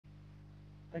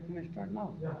I can start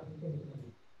now. Yeah.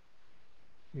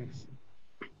 Yes.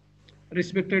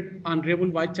 Respected Honorable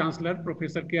Vice Chancellor,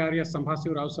 Professor K.R.S.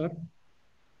 Sambhasiv Rao, sir.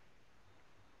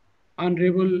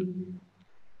 Honorable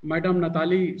Madam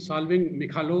Natali Salving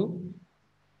Mikhalo,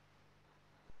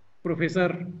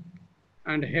 Professor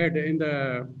and Head in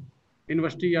the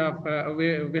University of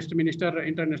Westminster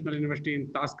International University in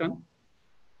Tashkent.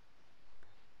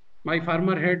 My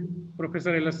former head,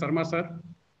 Professor L.S. Sarma, sir,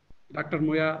 Dr.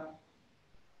 Moya,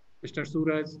 Mr.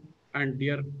 Suraj, and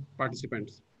dear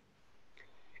participants.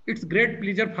 It's great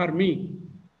pleasure for me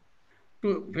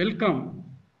to welcome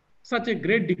such a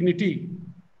great dignity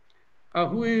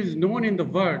who is known in the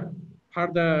world for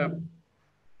the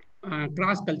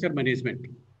cross-culture management.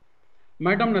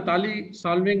 Madam Natali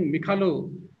Salving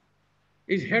Mikhalo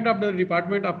is head of the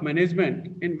Department of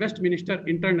Management in Westminster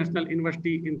International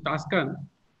University in Tashkent,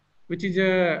 which is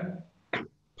a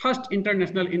first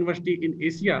international university in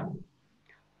Asia.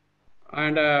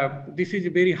 And this is a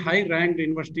very high ranked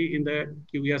university in the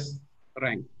QS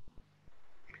rank.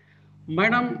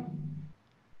 Madam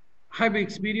have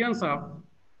experience of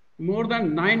more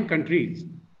than 9 countries.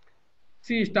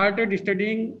 She started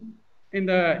studying in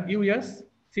the US.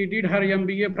 She did her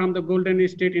MBA from the Golden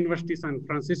State University, San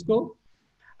Francisco,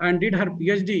 and did her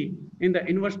PhD in the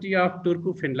University of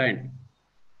Turku, Finland.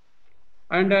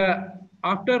 And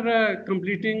after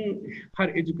completing her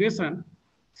education,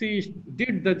 she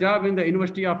did the job in the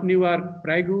University of New York,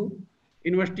 Prague,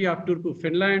 University of Turku,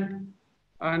 Finland,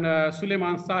 and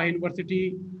Süleyman Şah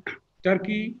University,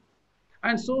 Turkey,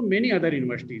 and so many other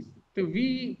universities. So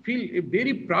we feel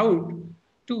very proud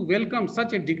to welcome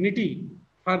such a dignity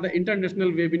for the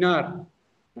international webinar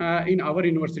in our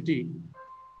university.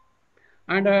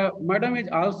 And Madam is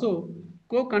also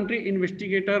co-country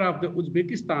investigator of the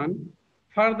Uzbekistan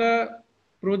for the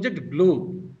Project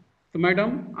Globe. So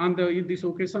Madam, on this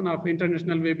occasion of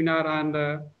international webinar on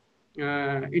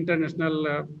the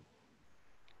international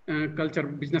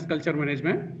business culture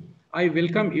management, I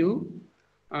welcome you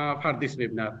for this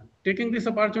webinar. Taking this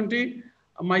opportunity,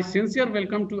 my sincere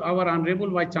welcome to our Honorable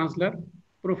Vice Chancellor,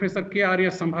 Professor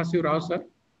K.R.S. Sambhasiv Rao, sir,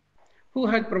 who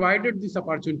has provided this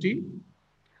opportunity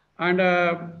and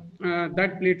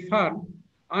that platform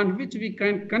on which we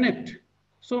can connect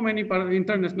so many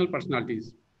international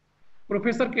personalities.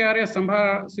 Professor K.R.S.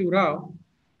 Sambhasiv Rao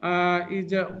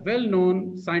is a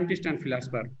well-known scientist and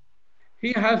philosopher.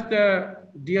 He has the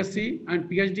DSc and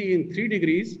PhD in 3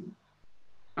 degrees,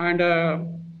 and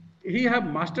he has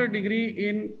master degree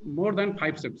in more than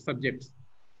 5 subjects.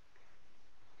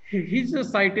 His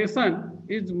citation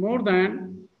is more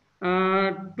than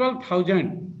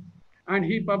 12,000, and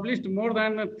he published more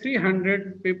than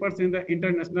 300 papers in the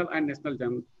international and national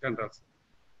journals.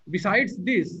 Besides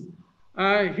this,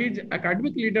 his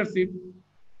academic leadership,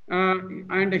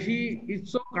 and he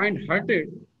is so kind-hearted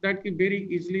that very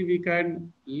easily we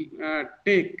can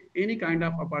take any kind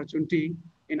of opportunity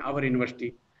in our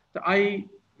university. So I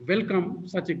welcome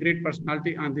such a great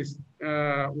personality on this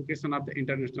occasion of the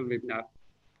international webinar.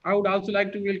 I would also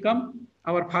like to welcome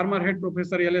our former head,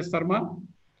 Professor L.S. Sarma.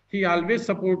 He always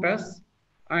supports us,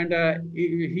 and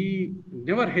he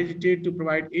never hesitates to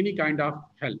provide any kind of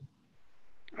help.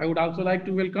 I would also like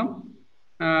to welcome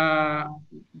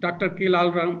Dr. K.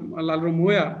 Lalram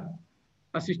Moya,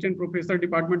 Assistant Professor,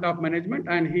 Department of Management,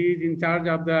 and he is in charge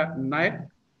of the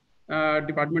NIAC,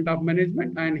 Department of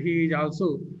Management, and he is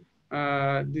also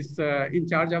in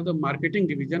charge of the marketing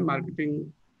division,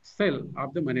 marketing cell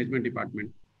of the management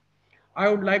department. I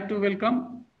would like to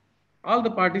welcome all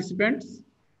the participants,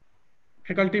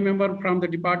 faculty member from the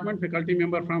department, faculty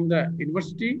member from the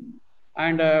university,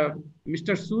 and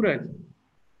Mr. Suraj,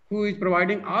 who is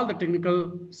providing all the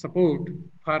technical support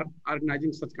for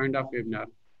organizing such kind of webinar.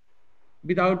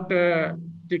 Without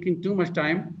taking too much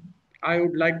time, I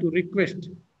would like to request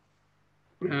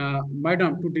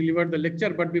Madam to deliver the lecture,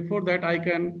 but before that I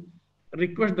can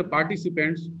request the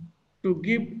participants to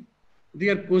give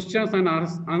their questions and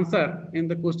answer in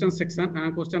the question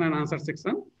and answer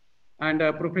section, and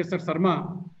Professor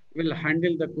Sarma will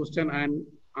handle the question and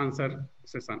answer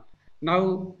session.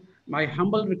 Now, my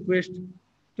humble request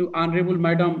to Honorable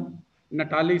Madam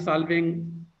Natali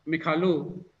Salving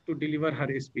Mikhalo to deliver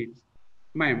her speech.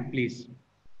 Ma'am, please.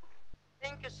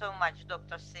 Thank you so much,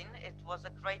 Dr. Sin. It was a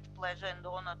great pleasure and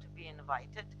honor to be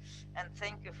invited, and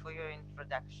thank you for your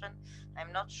introduction.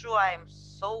 I'm not sure I'm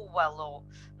so well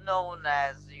known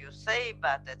as you say,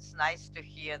 but it's nice to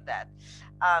hear that.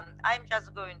 I'm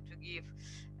just going to give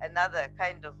another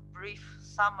kind of brief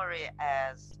summary.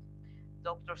 As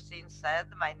Dr. Sin said,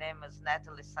 my name is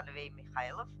Natalie Salvey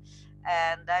Mikhailov,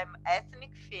 and I'm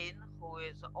ethnic Finn who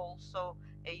is also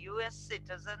a US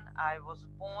citizen. I was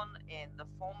born in the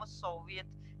former Soviet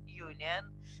Union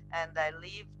and I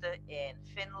lived in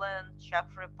Finland, Czech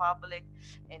Republic.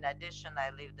 In addition,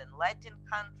 I lived in Latin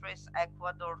countries,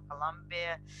 Ecuador,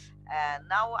 Colombia, and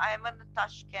now I'm in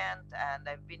Tashkent and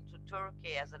I've been to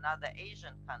Turkey as another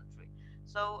Asian country.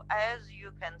 So as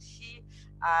you can see,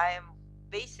 I'm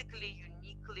basically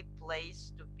uniquely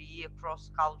placed to be a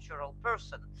cross-cultural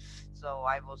person. So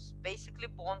I was basically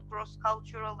born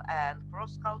cross-cultural, and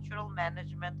cross-cultural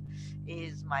management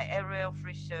is my area of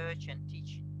research and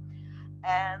teaching.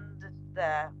 And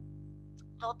the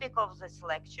topic of this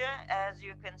lecture, as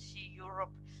you can see,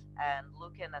 Europe and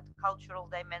looking at cultural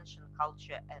dimension,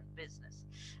 culture and business.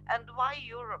 And why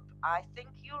Europe? I think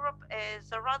Europe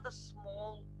is a rather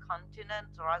small continent,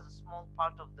 a rather small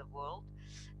part of the world,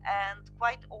 and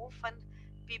quite often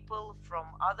people from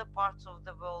other parts of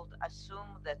the world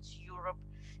assume that Europe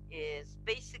is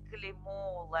basically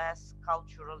more or less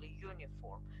culturally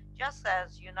uniform, just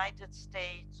as United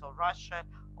States or Russia,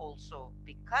 also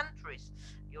big countries.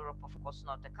 Europe, of course,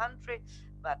 not a country,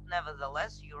 but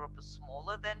nevertheless, Europe is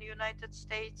smaller than United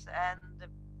States and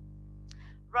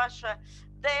Russia.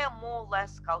 They are more or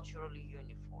less culturally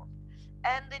uniform.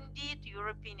 And indeed,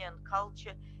 European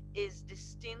culture is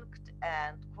distinct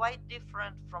and quite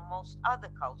different from most other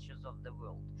cultures of the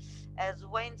world. As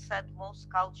Wayne said, most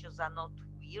cultures are not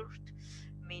weird,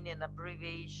 meaning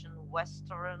abbreviation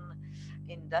Western,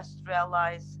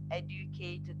 industrialized,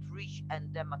 educated, rich,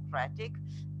 and democratic,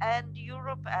 and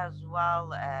Europe as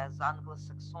well as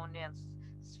Anglo-Saxonian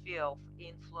sphere of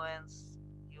influence,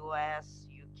 US,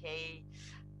 UK,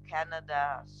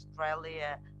 Canada,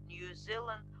 Australia, New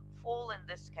Zealand fall in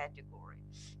this category.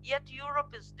 Yet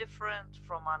Europe is different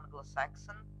from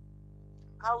Anglo-Saxon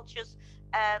cultures,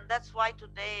 and that's why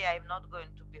today I'm not going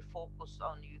to be focused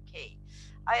on UK.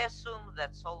 I assume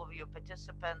that all of your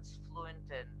participants fluent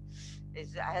in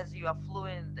is as you are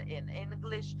fluent in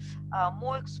English,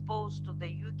 more exposed to the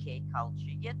UK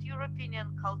culture. Yet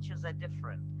European cultures are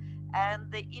different,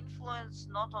 and they influence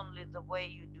not only the way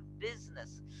you do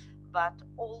business, but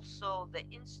also the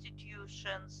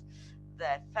institutions,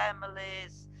 the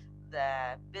families,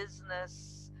 the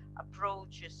business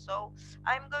approaches. So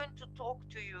I'm going to talk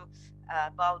to you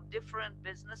about different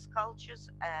business cultures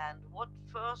and what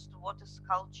is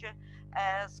culture,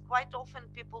 as quite often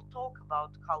people talk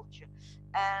about culture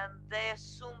and they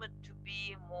assume it to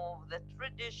be more of the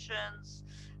traditions,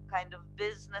 kind of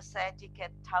business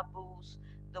etiquette, taboos,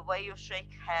 the way you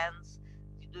shake hands,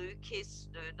 do you kiss,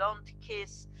 do you don't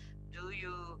kiss, do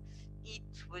you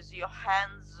eat with your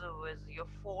hands, with your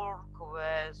fork,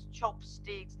 with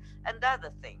chopsticks, and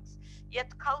other things.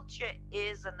 Yet culture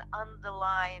is an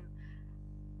underlying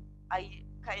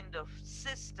kind of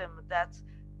system that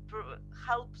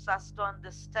helps us to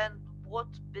understand what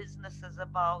business is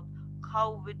about,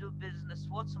 how we do business,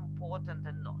 what's important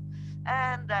and not.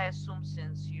 And I assume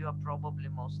since you are probably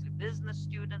mostly business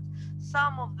students,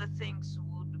 some of the things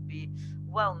would be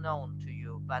well known to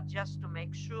you. But just to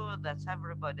make sure that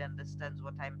everybody understands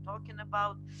what I'm talking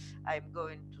about, I'm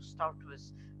going to start with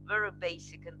very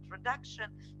basic introduction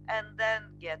and then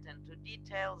get into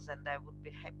details, and I would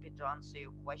be happy to answer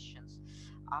your questions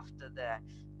after the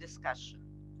discussion.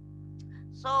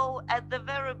 So, at the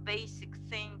very basic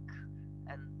thing,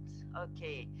 and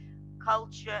okay,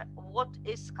 culture, what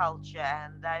is culture?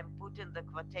 And I'm putting the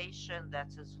quotation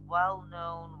that is well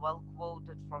known, well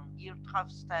quoted from Geert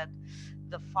Hofstede,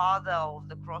 the father of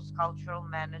the cross cultural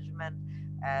management,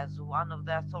 as one of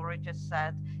the authorities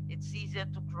said, it's easier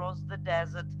to cross the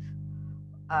desert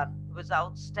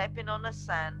without stepping on a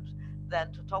sand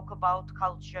than to talk about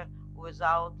culture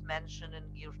without mentioning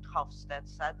Geert Hofstede.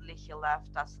 Sadly, he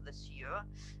left us this year,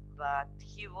 but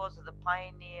he was the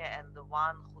pioneer and the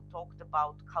one who talked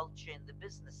about culture in the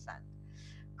business sense.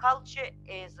 Culture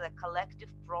is a collective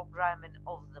programming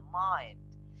of the mind.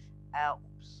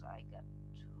 Oops, I got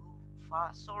too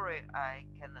far. Sorry, I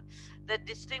cannot. That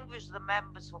distinguish the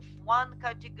members of one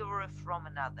category from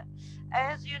another.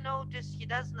 As you notice, he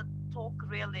does not talk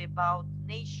really about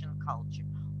nation culture.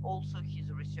 Also, his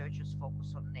researchers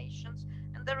focus on nations,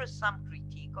 and there is some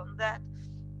critique on that.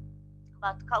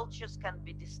 But cultures can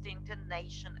be distinct in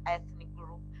nation, ethnic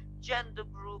group, gender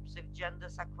groups, if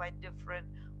genders are quite different,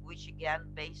 which again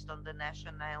based on the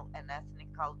national and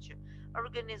ethnic culture,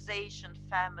 organization,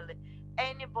 family,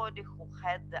 anybody who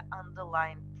had the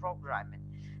underlying programming.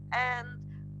 And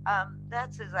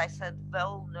that's, as I said,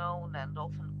 well known and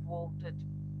often quoted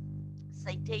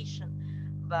citation,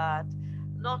 but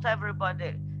not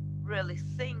everybody really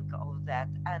think of that.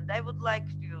 And I would like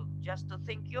you just to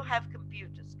think, you have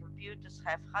computers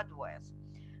have hardwares.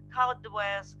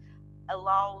 Hardwares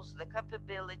allows the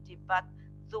capability, but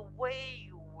the way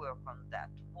you work on that,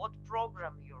 what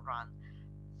program you run,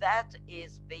 that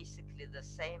is basically the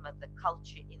same as the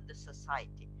culture in the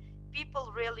society.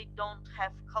 People really don't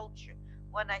have culture.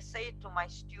 When I say it to my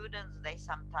students, they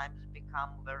sometimes become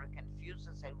very confused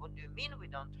and say, "What do you mean we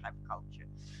don't have culture?"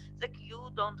 Like,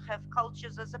 you don't have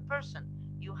cultures as a person,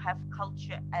 you have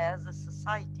culture as a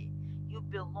society. You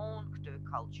belong to a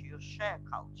culture, you share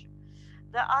culture.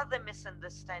 The other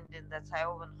misunderstanding that I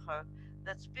often heard,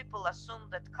 that people assume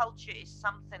that culture is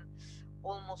something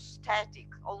almost static,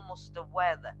 almost the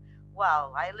weather.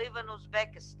 Well, I live in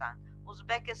Uzbekistan.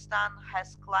 Uzbekistan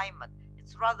has climate.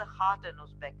 It's rather hot in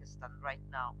Uzbekistan right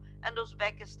now. And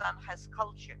Uzbekistan has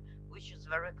culture, which is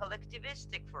very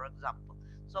collectivistic, for example.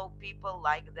 So people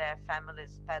like their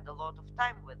families spend a lot of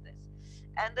time with this.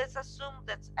 And it's assumed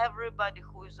that everybody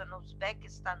who is in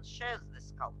Uzbekistan shares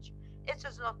this culture. It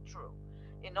is not true.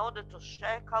 In order to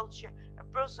share culture, a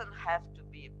person have to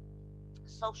be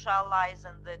socialize,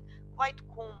 and the quite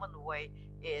common way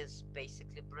is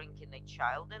basically bringing a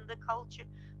child in the culture,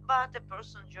 but a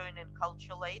person joining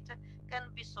culture later can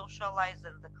be socialized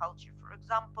in the culture. For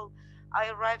example, I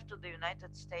arrived to the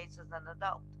United States as an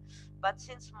adult, but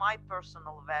since my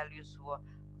personal values were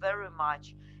very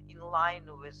much in line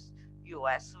with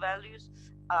US values,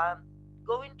 um,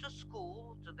 going to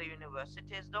school, to the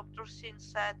university, as Dr. Sin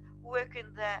said,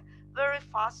 working there, very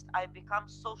fast I become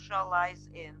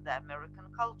socialized in the American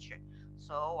culture.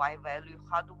 So I value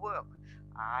hard work,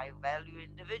 I value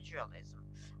individualism,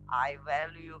 I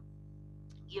value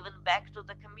giving back to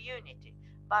the community,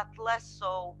 but less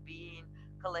so being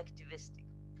collectivistic.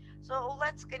 So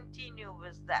let's continue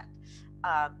with that.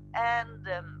 And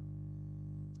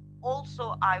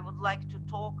Also, I would like to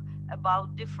talk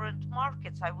about different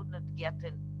markets. I would not get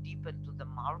in deep into the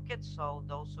market, so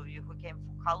those of you who came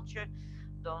for culture,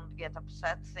 don't get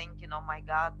upset thinking, "Oh my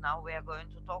God, now we are going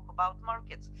to talk about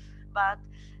markets." But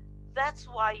that's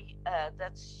why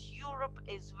that's Europe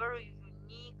is very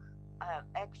unique,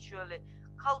 actually,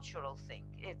 cultural thing.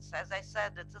 It's, as I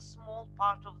said, it's a small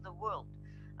part of the world,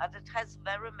 and it has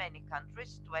very many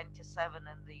countries, 27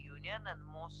 in the Union, and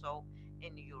more so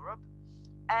in Europe,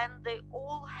 and they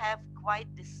all have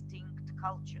quite distinct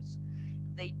cultures.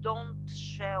 They don't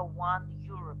share one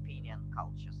European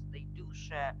cultures. They do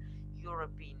share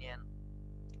European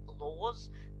laws,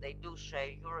 they do share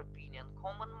European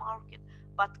common market,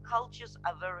 but cultures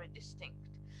are very distinct.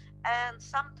 And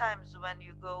sometimes when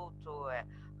you go to a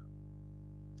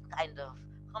kind of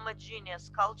homogeneous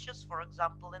cultures, for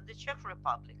example, in the Czech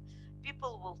Republic,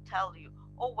 people will tell you,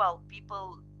 "Oh, well,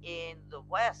 people in the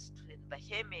West, in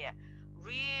Bohemia,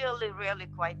 really, really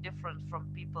quite different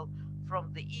from people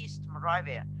from the East,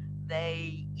 Moravia.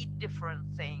 They eat different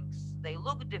things, they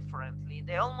look differently,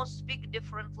 they almost speak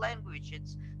different language.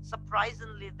 It's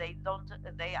surprisingly they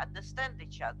understand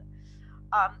each other."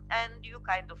 And you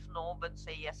kind of know but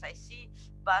say, "Yes, I see."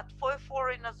 But for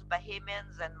foreigners,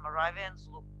 Bohemians and Moravians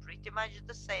look pretty much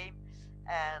the same,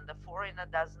 and the foreigner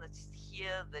doesn't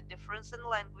hear the difference in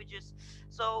languages.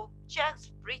 So Czechs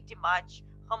pretty much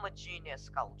homogeneous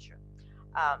culture.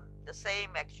 The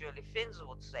same actually Finns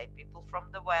would say. People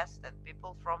from the west and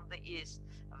people from the east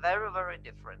are very, very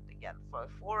different. Again, for a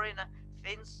foreigner,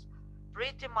 Finns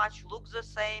pretty much look the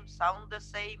same, sound the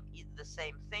same, eat the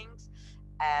same things,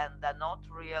 and they're not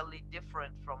really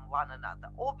different from one another.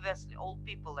 Obviously, all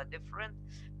people are different,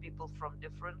 people from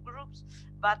different groups,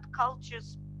 but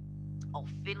cultures of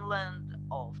Finland,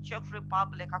 of Czech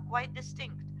Republic are quite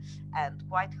distinct and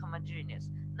quite homogeneous.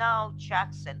 Now,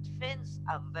 Czechs and Finns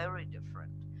are very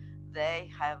different. They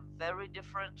have very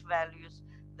different values,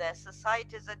 their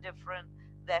societies are different,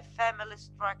 their family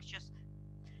structures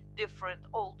different,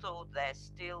 although they're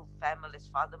still families,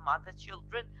 father, mother,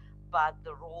 children, but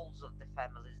the roles of the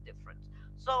family is different.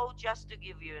 So just to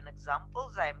give you an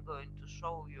examples, I'm going to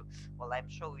show you, well, I'm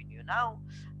showing you now,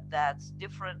 that's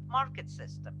different market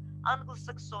system.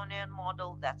 Anglo-Saxonian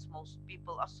model, that's most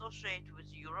people associate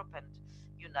with Europe and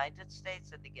United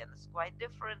States, and again, it's quite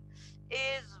different,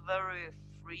 is very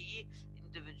free,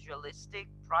 individualistic,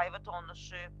 private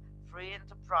ownership, free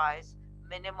enterprise,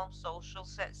 minimum social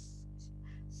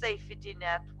safety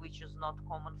net, which is not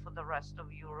common for the rest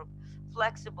of Europe,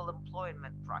 flexible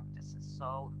employment practices.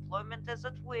 So employment is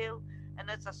at will, and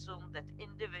it's assumed that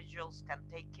individuals can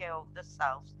take care of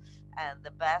themselves, and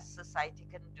the best society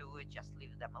can do is just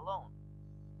leave them alone.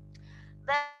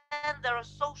 Then there are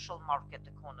social market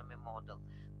economy model.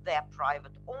 They are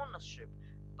private ownership,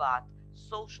 but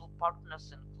social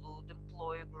partners include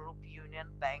employer group, union,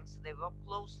 banks. They work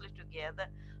closely together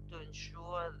to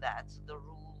ensure that the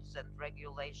rules and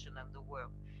regulation and the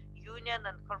work union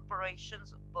and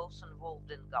corporations both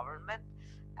involved in government,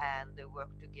 and they work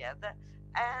together.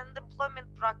 And employment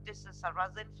practices are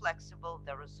rather inflexible.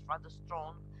 There is rather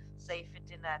strong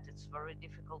safety net. It's very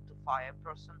difficult to fire a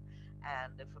person,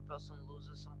 and if a person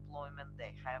loses employment,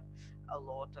 they have a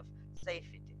lot of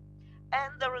safety.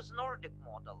 And there is Nordic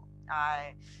model.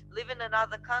 I living in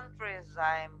other countries,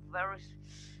 I'm very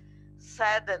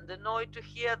sad and annoyed to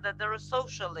hear that there is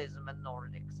socialism in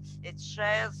Nordics. It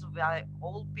shares by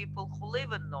all people who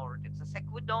live in Nordics. It's like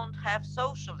we don't have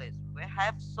socialism. We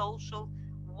have social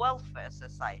welfare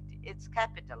society. It's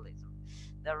capitalism.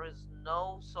 There is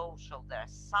no social. There are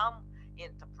some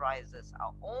enterprises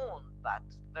are owned, but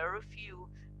very few,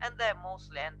 and they're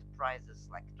mostly enterprises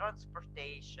like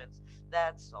transportations,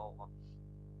 that's all.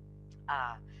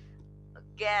 Uh,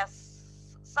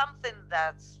 Gas, something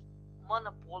that's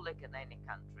monopolic in any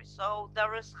country. So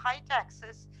there is high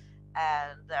taxes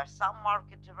and there are some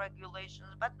market regulations,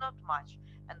 but not much,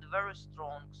 and very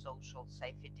strong social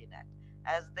safety net.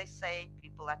 As they say,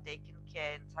 people are taken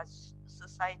care in such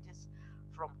societies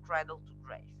from cradle to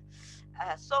grave.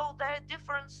 So there are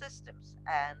different systems,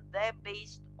 and they're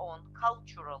based on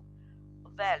cultural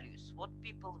values. What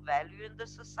people value in the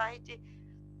society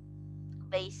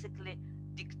basically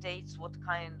dictates what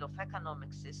kind of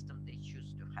economic system they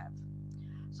choose to have.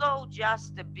 So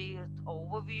just a bit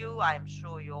overview. I'm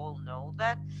sure you all know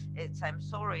that. I'm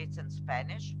sorry, it's in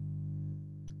Spanish.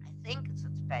 I think it's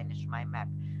in Spanish, my map.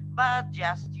 But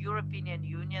just European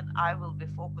Union, I will be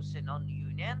focusing on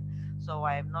Union. So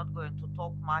I am not going to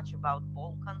talk much about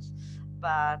Balkans.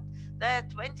 But there are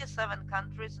 27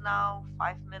 countries now,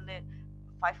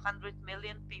 500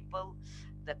 million people.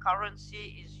 The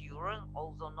currency is euro,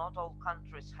 although not all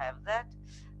countries have that.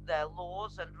 The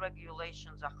laws and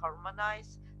regulations are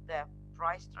harmonized. The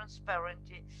price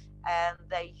transparency, and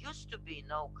there used to be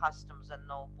no customs and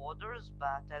no borders,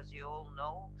 but as you all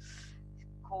know,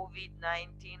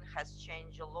 COVID-19 has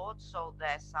changed a lot, so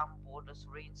there are some borders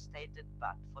reinstated,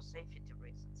 but for safety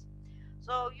reasons.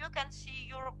 So you can see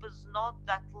Europe is not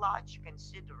that large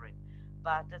considering,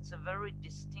 but it's a very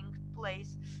distinct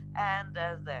place. And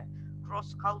as the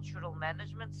cross-cultural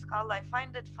management scholar, I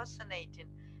find it fascinating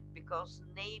because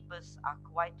neighbors are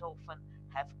quite often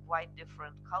have quite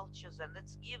different cultures, and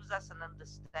it gives us an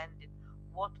understanding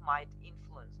what might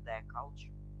influence their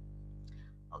culture.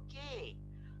 Okay,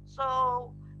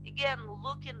 so again,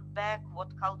 looking back,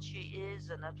 what culture is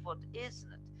and at what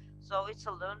isn't. So it's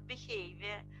a learned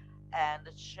behavior, and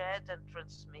it's shared and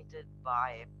transmitted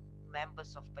by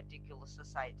members of particular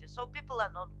society. So people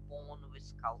are not born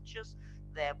with cultures;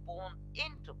 they're born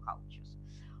into cultures.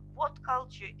 What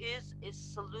culture is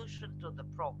solution to the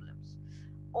problems.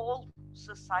 All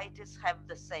societies have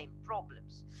the same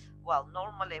problems. Well,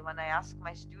 normally when I ask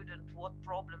my student what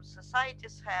problems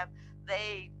societies have,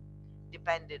 they,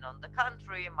 depending on the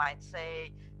country, might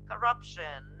say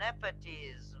corruption,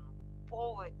 nepotism,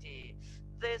 poverty,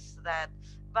 this, that.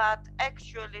 But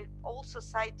actually, all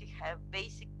society have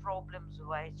basic problems,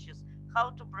 which is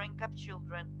how to bring up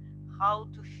children, how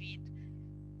to feed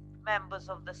members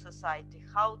of the society,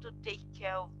 how to take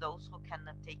care of those who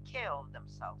cannot take care of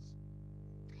themselves.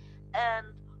 And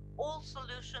all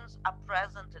solutions are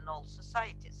present in all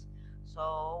societies.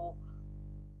 So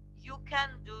you can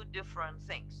do different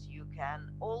things.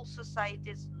 All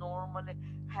societies normally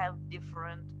have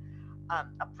different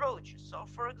approaches. So,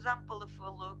 for example, if we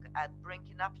look at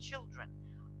bringing up children,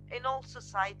 in all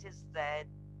societies, there are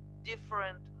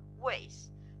different ways.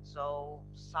 So,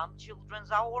 some children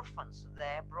are orphans,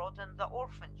 they're brought in the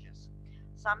orphanages.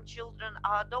 Some children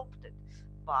are adopted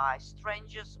by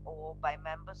strangers or by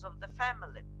members of the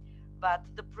family. But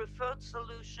the preferred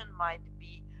solution might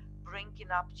be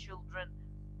bringing up children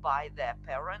by their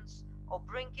parents or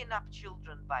bringing up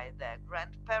children by their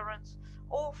grandparents,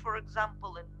 or for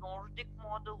example in Nordic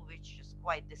model, which is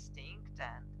quite distinct,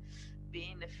 and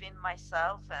being a Finn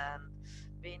myself and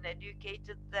being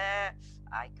educated there,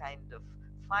 I kind of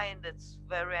find it's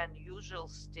very unusual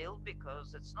still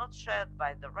because it's not shared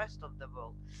by the rest of the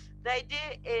world. The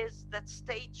idea is that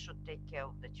state should take care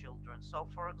of the children. So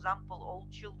for example, all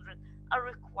children are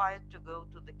required to go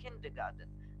to the kindergarten,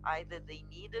 either they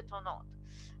need it or not.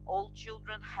 All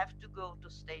children have to go to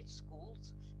state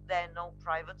schools. There are no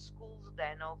private schools,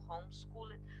 there are no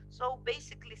homeschooling. So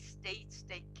basically, states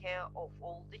take care of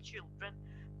all the children.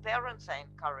 Parents are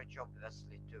encouraged,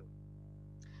 obviously, to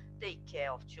take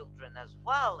care of children as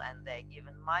well, and they're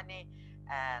given money.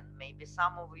 And maybe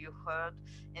some of you heard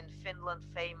in Finland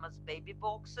famous baby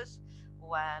boxes.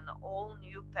 when all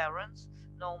new parents,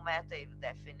 no matter if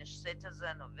they're Finnish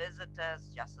citizen or visitors,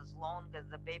 just as long as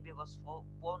the baby was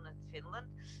born in Finland,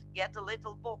 get a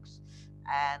little box.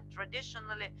 And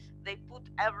traditionally, they put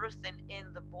everything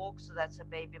in the box that a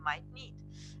baby might need.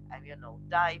 And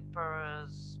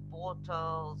diapers,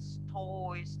 bottles,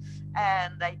 toys,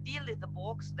 and ideally the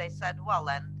box, they said, well,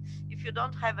 and if you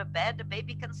don't have a bed, the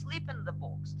baby can sleep in the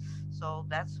box. So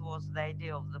that was the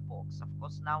idea of the box. Of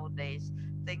course, nowadays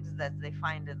things that they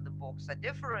find in the box are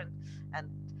different, and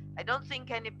I don't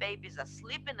think any babies are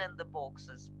sleeping in the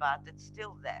boxes, but it's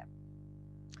still there.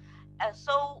 And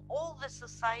so all the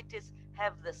societies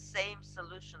have the same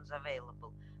solutions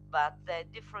available, but they're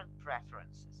different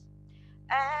preferences.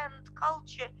 And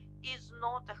culture is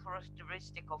not a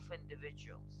characteristic of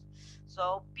individuals.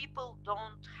 So people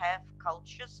don't have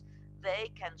cultures,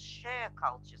 they can share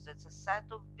cultures. It's a set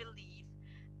of belief,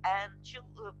 and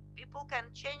people can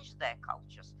change their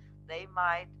cultures. They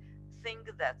might think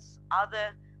that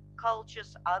other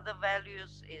cultures, other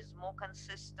values is more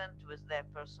consistent with their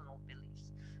personal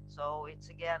beliefs. So it's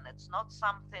again, it's not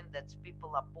something that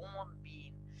people are born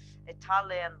being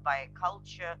Italian by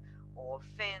culture, or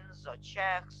Finns or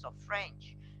Czechs or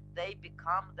French. They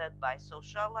become that by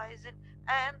socializing,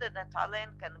 and an Italian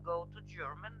can go to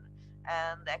German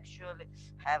and actually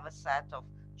have a set of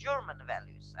German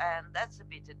values. And that's a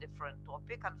bit a different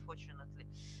topic. Unfortunately,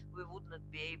 we would not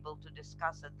be able to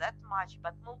discuss it that much,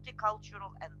 but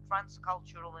multicultural and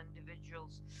transcultural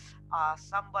individuals are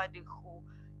somebody who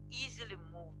easily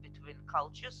move between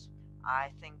cultures. I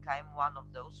think I'm one of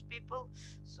those people,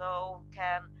 so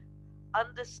can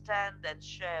understand and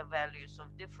share values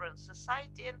of different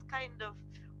society and kind of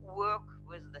work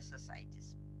with the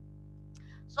societies.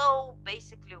 So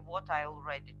basically what I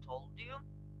already told you,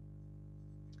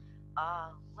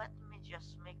 let me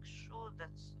just make sure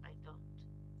that I don't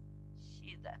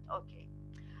see that. Okay,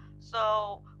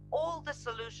 so all the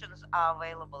solutions are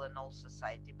available in all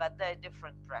society, but there are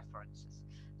different preferences.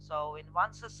 So in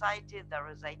one society there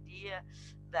is idea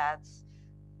that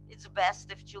it's best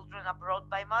if children are brought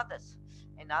by mothers.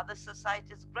 In other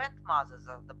societies, grandmothers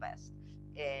are the best.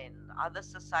 In other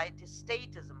societies,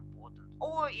 state is important.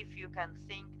 Or if you can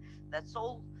think that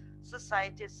all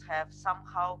societies have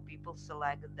somehow people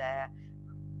select their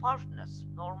partners.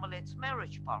 Normally it's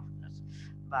marriage partners.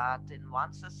 But in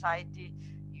one society,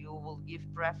 you will give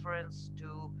preference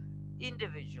to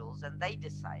individuals and they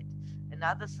decide. In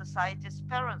other societies,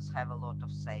 parents have a lot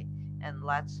of say. And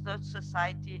let's third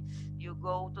society, you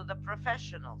go to the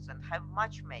professionals and have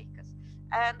matchmakers.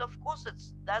 And of course, it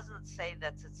doesn't say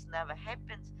that it's never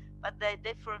happens, but there are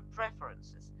different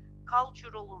preferences.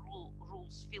 Cultural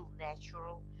rules feel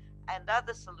natural, and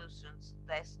other solutions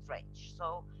they're strange.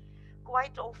 So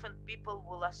quite often people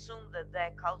will assume that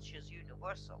their culture is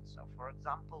universal. So, for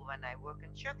example, when I work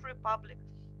in Czech Republic,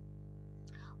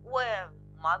 where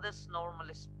mothers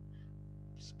normally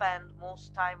spend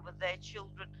most time with their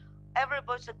children,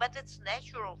 everybody said, but it's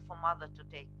natural for mother to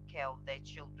take care of their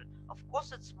children. Of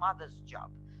course, it's mother's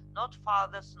job, not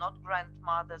fathers, not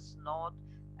grandmothers, not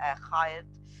a hired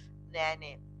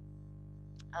nanny.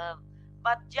 Um,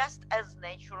 but just as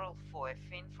natural for a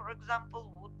Finn, for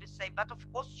example, would be say, but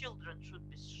of course children should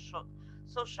be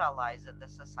socialized in the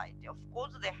society. Of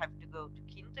course they have to go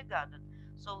to kindergarten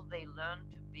so they learn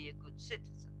to be a good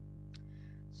citizen.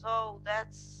 So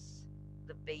that's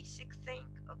the basic thing.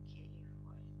 Okay,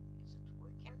 why is it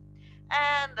working?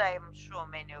 And I'm sure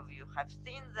many of you have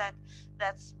seen that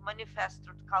that's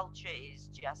manifested culture is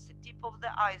just the tip of the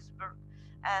iceberg,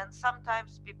 and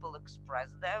sometimes people express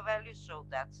their values. So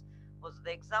that was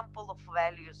the example of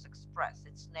values expressed.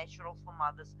 It's natural for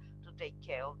mothers to take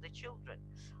care of the children,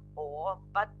 or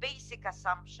but basic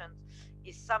assumptions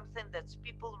is something that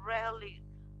people rarely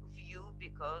view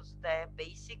because they're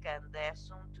basic and they're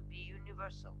soon to be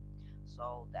universal.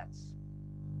 So that's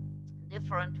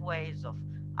different ways of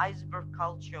iceberg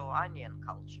culture or onion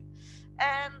culture.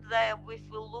 And if we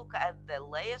look at the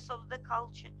layers of the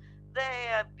culture,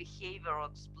 their behavior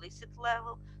explicit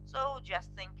level. So just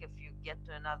think if you get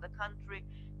to another country,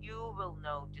 you will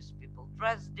notice people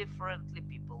dress differently,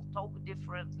 people talk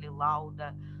differently,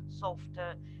 louder,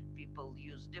 softer, people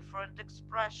use different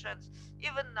expressions.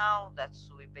 Even now, that's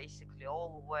we basically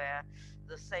all wear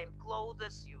the same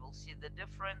clothes, you will see the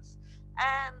difference.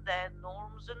 And there are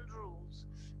norms and rules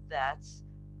that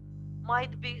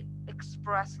might be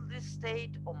expressly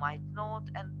stated or might not,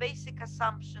 and basic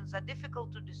assumptions are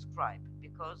difficult to describe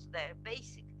because they're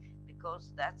basic,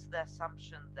 because that's the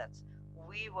assumption that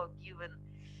we were given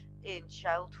in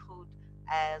childhood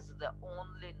as the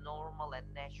only normal and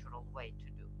natural way to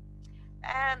do.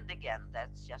 And again,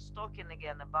 that's just talking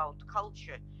again about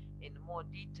culture in more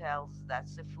details,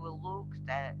 that's if we looked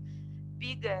at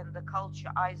bigger in the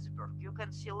culture iceberg, you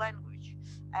can see language.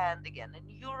 And again, in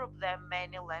Europe, there are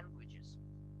many languages.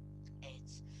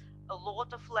 It's a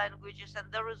lot of languages,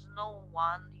 and there is no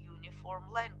one uniform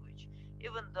language.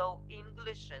 Even though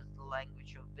English is the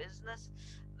language of business,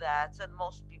 that's and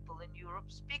most people in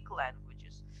Europe speak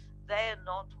languages. They are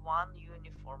not one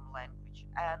uniform language,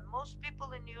 and most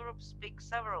people in Europe speak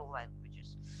several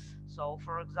languages. So,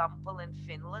 for example, in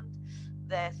Finland,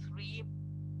 there are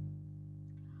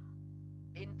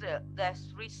there's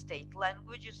three state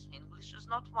languages. English is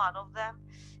not one of them.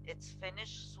 It's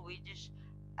Finnish, Swedish,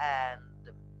 and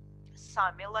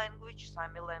Sami language.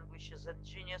 Sami language is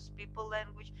indigenous people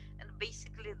language, and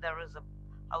basically there is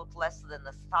out less than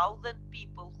 1,000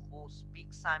 people who speak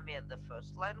Sami as the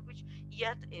first language.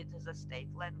 Yet it is a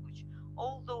state language.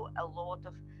 Although a lot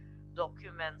of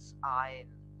documents are in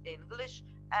English,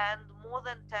 and more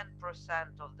than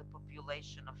 10% of the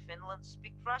population of Finland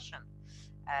speak Russian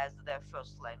as their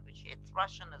first language. Yet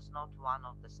Russian is not one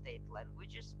of the state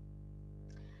languages.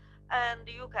 And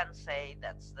you can say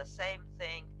that's the same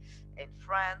thing in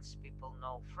France. People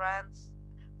know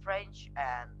French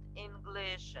and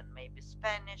English and maybe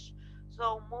Spanish.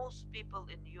 So most people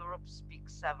in Europe speak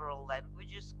several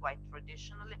languages quite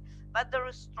traditionally, but there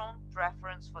is strong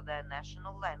preference for their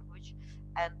national language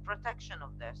and protection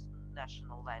of their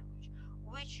national language,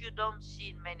 which you don't see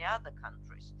in many other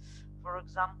countries. For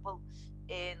example,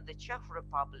 in the Czech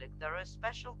Republic, there is a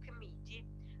special committee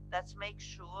that makes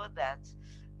sure that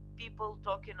people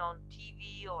talking on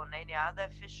TV or in any other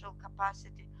official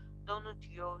capacity do not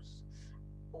use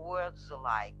words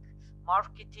like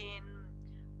marketing,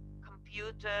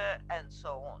 computer, and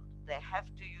so on. They have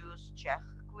to use Czech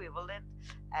equivalent,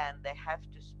 and they have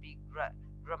to speak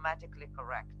grammatically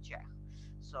correct Czech.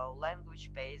 So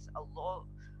language plays a lot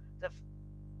of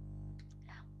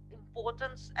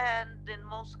importance, and in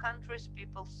most countries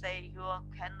people say you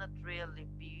cannot really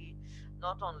be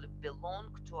not only belong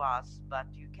to us, but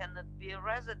you cannot be a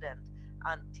resident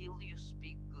until you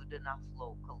speak good enough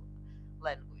local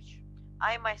language.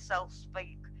 I myself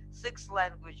speak six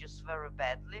languages very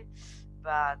badly,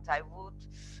 but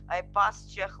I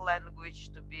passed Czech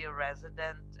language to be a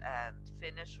resident, and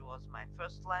Finnish was my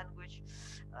first language,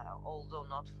 although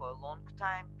not for a long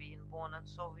time, being born in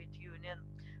Soviet Union.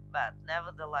 But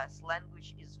nevertheless,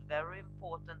 language is very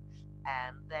important,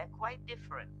 and they're quite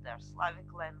different. They're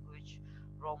Slavic language,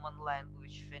 Roman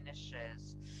language, Finnish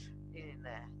is in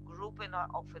a group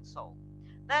of its own.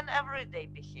 Then everyday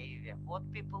behavior, what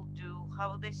people do,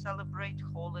 how they celebrate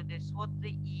holidays, what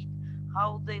they eat,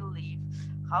 how they live,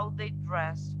 how they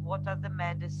dress, what are the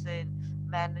medicine,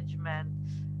 management,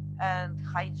 and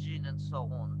hygiene, and so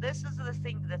on. This is the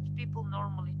thing that people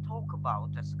normally talk about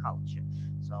as culture.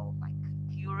 So, like,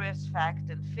 curious fact,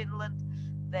 in Finland,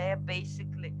 they're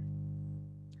basically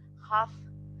half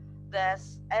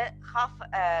there's half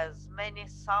as many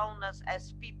saunas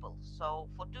as people. So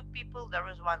for two people, there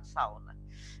is one sauna.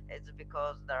 It's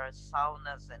because there are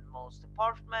saunas in most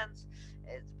apartments.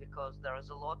 It's because there is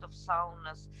a lot of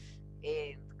saunas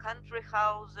in country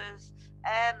houses,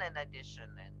 and in addition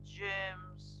in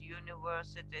gyms,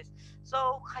 universities.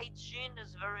 So hygiene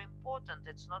is very important.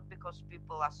 It's not because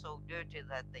people are so dirty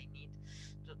that they need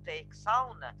to take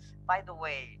sauna. By the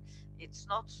way, it's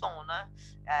not sauna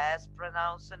as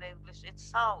pronounced in English,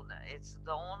 it's sauna. It's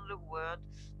the only word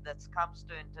that comes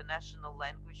to international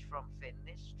language from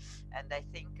Finnish, and I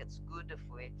think it's good if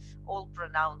we all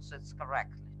pronounce it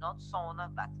correctly. Not sauna,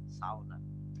 but sauna.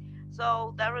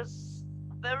 So there is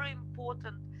very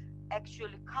important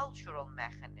actually cultural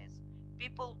mechanism.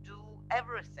 People do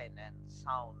everything in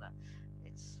sauna.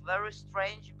 It's very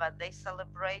strange, but they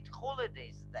celebrate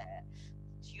holidays there.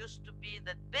 It used to be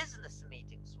that business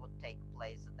meetings would take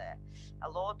place there. A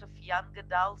lot of young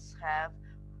adults have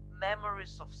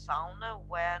memories of sauna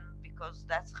when because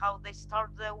that's how they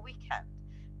start their weekend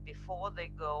before they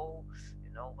go,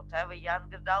 whatever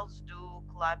young adults do,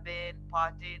 clubbing,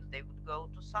 partying, they would go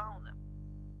to sauna.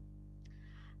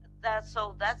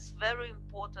 That's very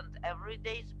important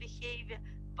everyday's behavior,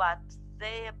 but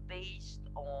they are based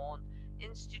on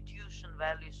institution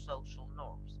values, social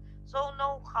norms. So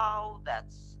know-how,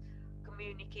 that's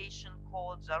communication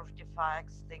codes,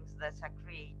 artifacts, things that are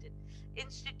created.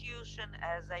 Institution,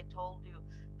 as I told you,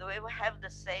 they will have the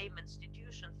same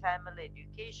institution, family,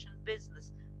 education,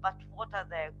 business, but what are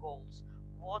their goals?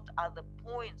 What are the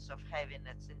points of having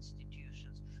its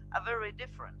institutions are very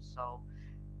different. So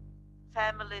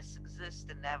families exist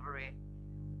in every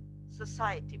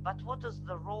society, but what is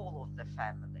the role of the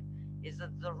family? Is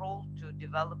it the role to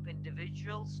develop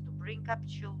individuals, to bring up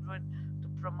children, to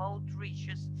remote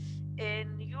reaches.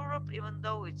 In Europe, even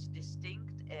though it's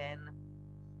distinct in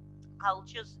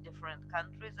cultures, different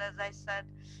countries, as I said,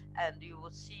 and you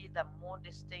will see them more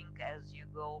distinct as you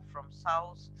go from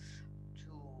south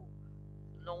to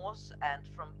north and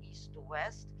from east to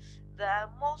west.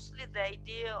 Mostly the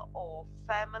idea of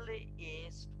family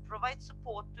is to provide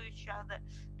support to each other,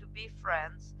 to be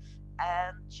friends,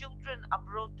 and children are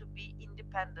brought to be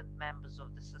independent members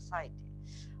of the society.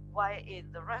 While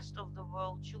in the rest of the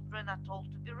world, children are told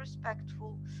to be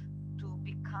respectful, to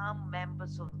become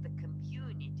members of the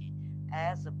community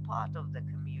as a part of the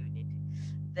community.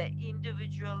 The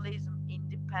individualism,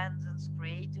 independence,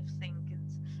 creative thinking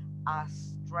are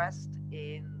stressed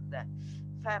in the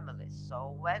family.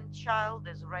 So when child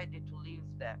is ready to leave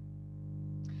the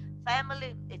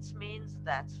family, it means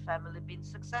that family being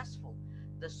successful.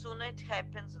 The sooner it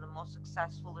happens, the more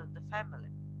successful is the family.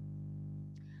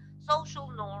 Social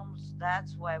norms,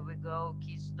 that's where we go.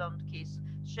 Kiss, don't kiss,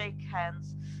 shake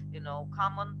hands,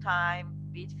 come on time,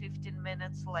 be it 15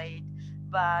 minutes late.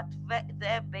 But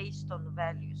they're based on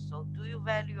values. So, do you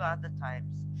value other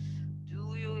times?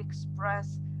 Do you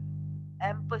express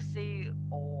empathy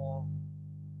or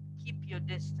keep your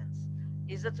distance?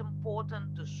 Is it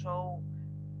important to show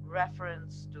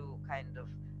reference to kind of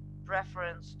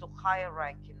preference to higher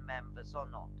ranking members or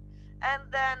not? And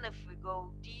then if we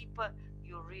go deeper,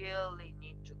 you really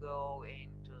need to go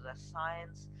into the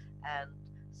science, and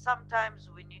sometimes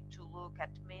we need to look at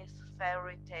myth,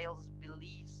 fairy tales,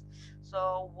 beliefs.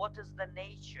 So what is the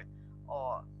nature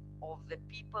or of the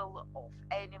people, of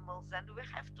animals, and we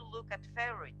have to look at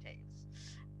fairy tales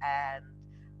and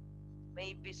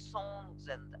maybe songs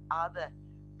and other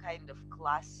kind of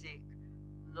classic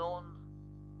non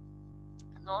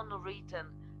non-written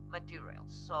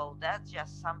materials. So that's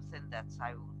just something that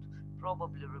I would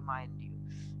probably remind you.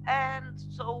 And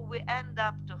so we end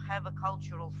up to have a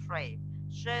cultural frame,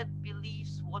 shared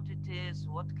beliefs, what it is,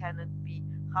 what can it be,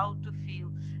 how to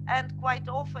feel. And quite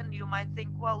often you might think,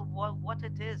 well, what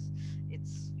it is,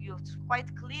 it's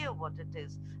quite clear what it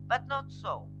is, but not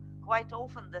so. Quite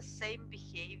often the same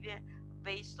behavior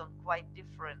based on quite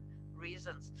different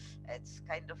reasons. It's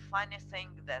kind of funny thing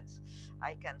that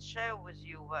I can share with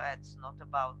you. It's not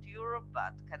about Europe,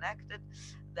 but connected.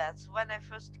 That's when I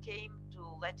first came to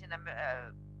Latin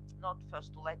America, not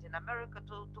first to Latin America,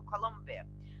 to Colombia.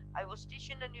 I was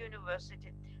teaching in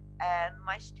university, and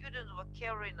my students were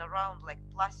carrying around like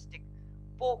plastic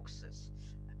boxes.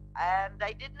 And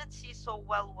I did not see so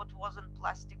well what was in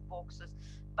plastic boxes.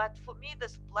 But for me,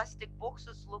 these plastic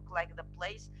boxes look like the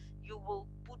place you will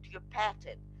put your pet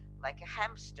in, like a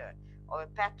hamster or a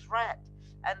pet rat.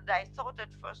 And I thought at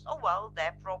first, oh well,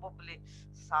 they're probably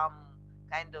some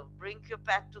kind of bring your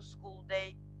pet to school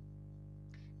day,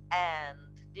 and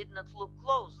did not look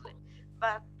closely.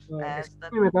 But as Excuse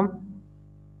the me, madam.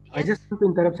 I just yes, want to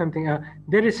interrupt something.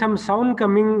 There is some sound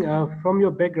coming from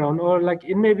your background, or like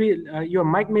it may be your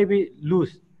mic may be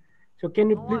loose. So can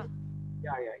you please? no,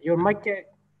 Yeah, yeah. Your mic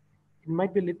it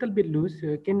might be a little bit loose.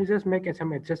 Can you just make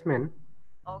some adjustment?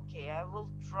 okay, I will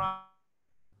try.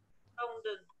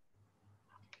 Sounded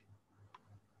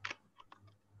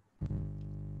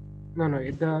No, no.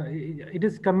 It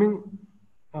is coming.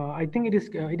 I think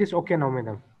it is okay now,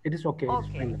 madam. It is okay. It's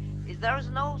okay. fine. Is there is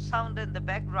no sound in the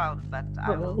background, but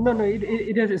I No, will no, no. go.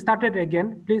 It has started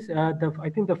again. Please. I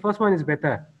think the first one is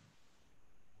better.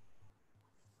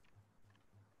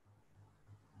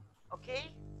 Okay.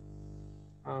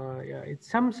 Yeah, it's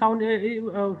some sound.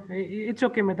 It's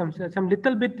okay, madam. Some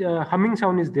little bit humming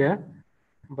sound is there,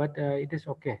 but it is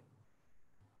okay.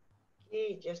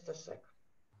 Okay, just a sec.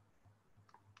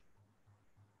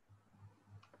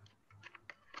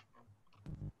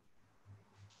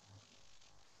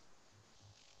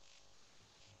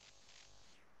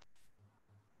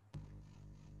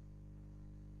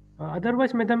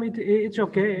 Otherwise, madam, it's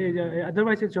okay.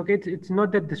 Otherwise, it's okay. It's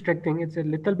not that distracting. It's a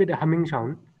little bit humming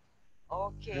sound.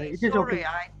 Okay. It is okay. Sorry,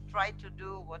 I try to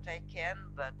do what I can,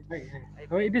 but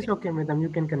It is maybe. okay, madam. You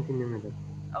can continue, madam.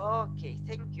 Okay,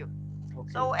 thank you. Okay,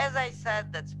 So, madam. as I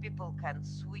said, that people can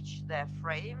switch their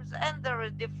frames, and there are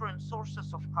different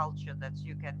sources of culture that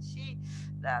you can see.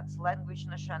 That's language,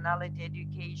 nationality,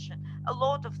 education, a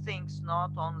lot of things,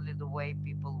 not only the way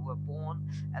people were born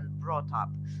and brought up.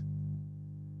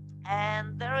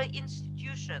 And there are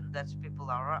institutions that people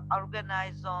are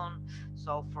organized on.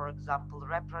 So, for example,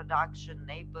 reproduction,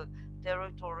 neighbor,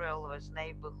 territorial with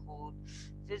neighborhood,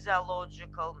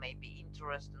 physiological, maybe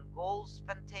interest and goals,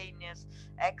 spontaneous,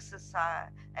 exercise,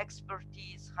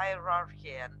 expertise,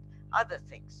 hierarchy, and other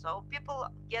things. So people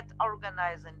get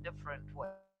organized in different ways.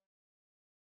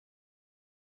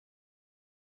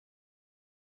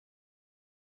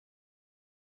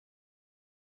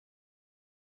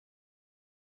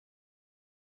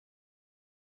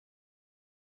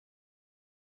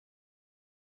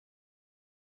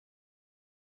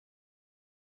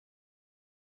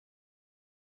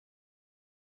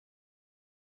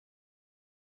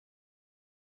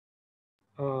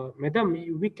 Madam,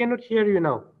 we cannot hear you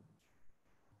now.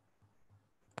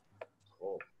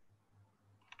 Oh.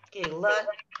 Okay, let.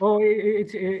 Oh,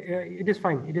 it is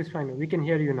fine. It is fine. We can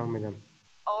hear you now, madam.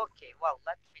 Okay, well,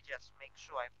 let me just make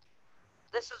sure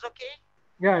this is okay.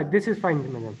 Yeah, this is fine,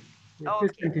 madam. Please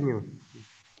Okay, continue.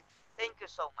 thank you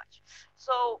so much.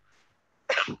 So,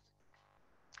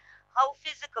 how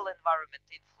physical environment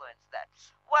influence that?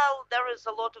 Well, there is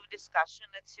a lot of discussion.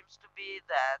 It seems to be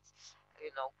that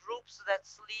groups that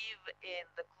live in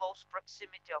the close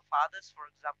proximity of others, for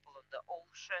example, on the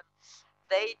ocean,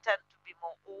 they tend to be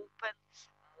more open,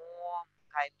 more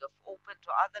kind of open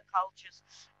to other cultures.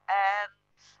 And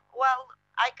well,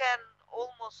 I can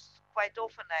almost quite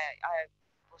often I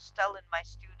was telling my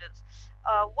students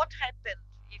what happened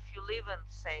if you live in,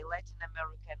 say, Latin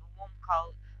American warm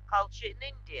culture in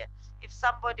India. If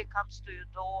somebody comes to your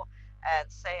door and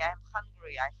say, I'm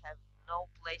hungry, I have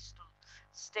no place to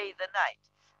stay the night,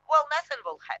 well, nothing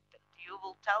will happen. You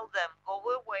will tell them, go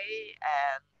away,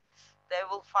 and they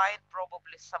will find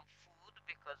probably some food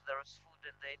because there is food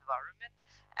in the environment,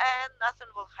 and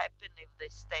nothing will happen if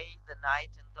they stay the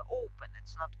night in the open.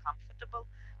 It's not comfortable,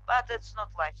 but it's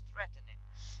not life threatening.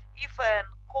 If in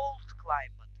cold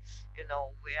climate,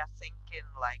 we are thinking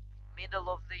like middle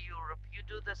of the Europe, you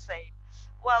do the same.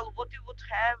 Well, what you would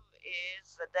have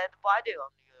is a dead body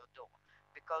on your door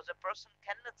because a person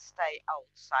cannot stay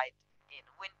outside in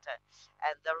winter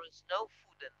and there is no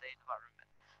food in the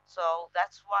environment. So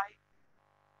that's why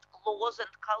laws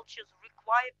and cultures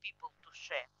require people to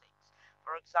share things.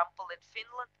 For example, in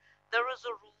Finland, there is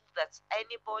a rule that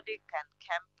anybody can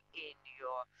camp in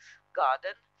your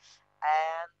garden,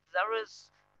 and there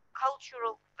is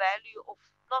cultural value of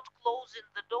not closing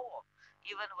the door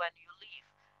even when you leave.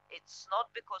 It's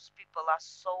not because people are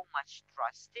so much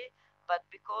trusty, but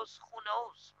because who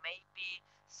knows, maybe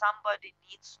somebody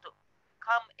needs to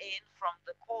come in from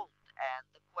the cold and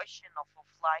the question of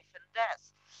life and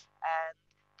death. And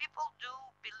people do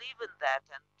believe in that.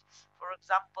 And for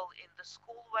example, in the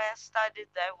school where I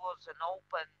studied, there was an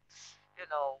open,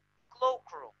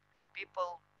 cloakroom.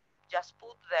 People just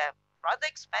put their rather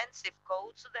expensive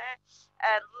coats there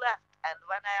and left. And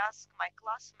when I asked my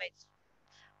classmates,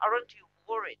 aren't you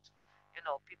worried?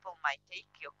 People might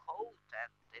take your coat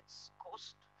and it's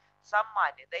cost some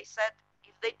money. They said,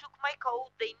 if they took my coat,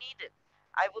 they need it.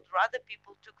 I would rather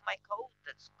people took my coat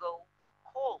that's go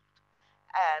cold.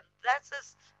 And that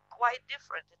is quite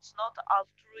different. It's not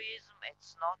altruism.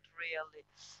 It's not really,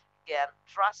 again,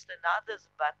 trust in others,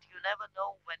 but you never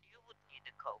know when you would need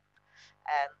a coat.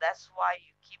 And that's why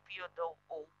you keep your door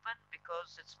open,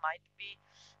 because it might be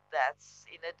that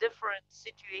in a different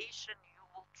situation you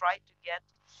will try to get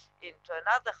into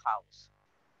another house,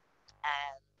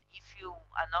 and if you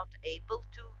are not able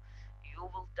to, you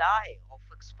will die of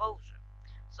exposure.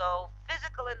 So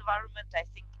physical environment, I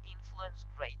think, influence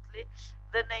greatly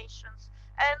the nations.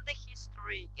 And the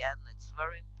history, again, it's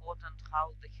very important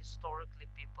how the historically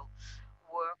people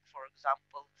work. For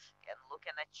example, and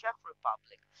looking at Czech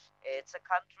Republic, it's a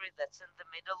country that's in the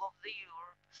middle of the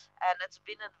Europe, and it's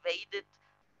been invaded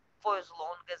for as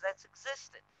long as it's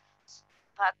existed.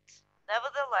 But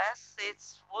nevertheless, it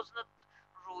was not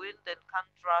ruined. In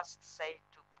contrast, say,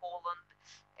 to Poland,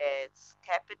 its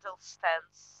capital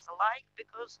stands alike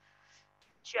because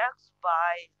Czechs,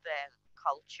 by their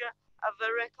culture, are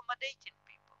very accommodating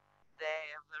people.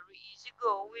 They are very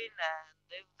easygoing, and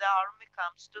if the army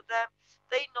comes to them,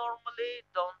 they normally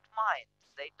don't mind.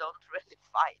 They don't really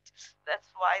fight. That's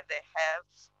why they have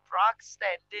Prague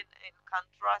standing in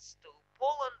contrast to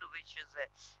Poland, which is a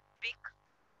big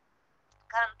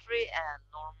country and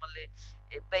normally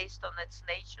based on its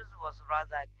nature was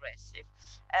rather aggressive,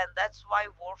 and that's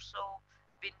why Warsaw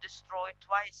been destroyed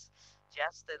twice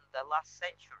just in the last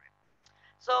century.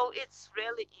 So it's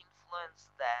really influenced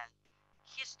the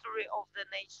history of the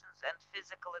nations and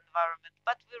physical environment,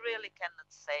 but we really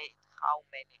cannot say how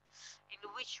many, in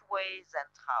which ways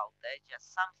and how. There are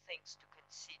just some things to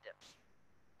consider.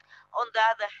 On the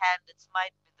other hand, it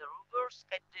might be the reverse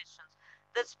conditions.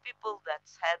 That's people that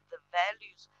had the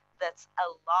values that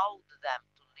allowed them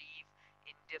to live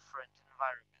in different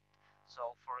environment.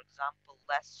 So, for example,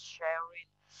 less sharing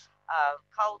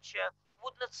culture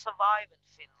would not survive in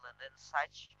Finland in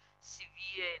such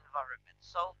severe environment.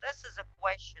 So this is a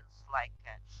questions like,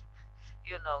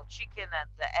 chicken and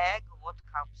the egg, what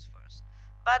comes first?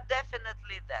 But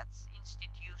definitely that's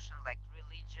institution like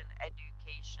religion,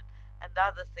 education, and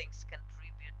other things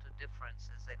contribute to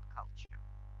differences in culture.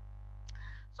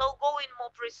 So going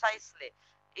more precisely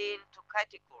into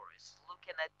categories,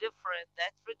 looking at different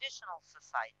that traditional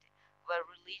society where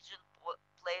religion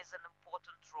plays an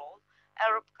important role.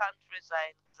 Arab countries are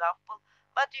an example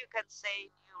But you can say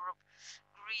in Europe,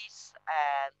 Greece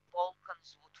and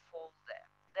Balkans would fall there.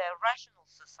 They're rational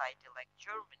society like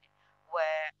Germany,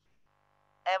 where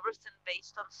everything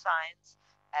based on science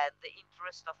and the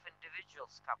interest of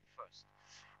individuals come first.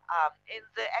 In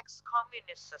the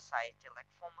ex-communist society, like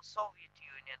former Soviet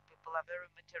Union, people are very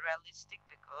materialistic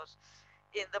because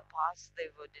in the past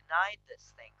they were denied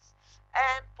these things.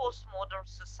 And postmodern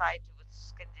society with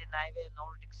Scandinavian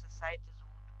Nordic societies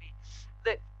would be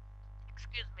the,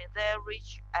 excuse me, they're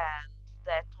rich and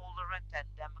they're tolerant and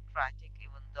democratic,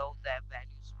 even though their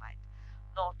values might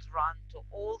not run to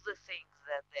all the things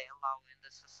that they allow in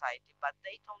the society, but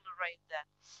they tolerate that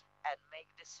and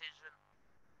make decisions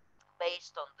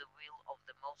based on the will of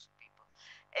the most people.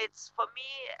 It's for me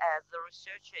as a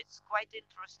researcher, it's quite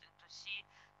interesting to see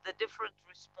the different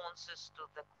responses to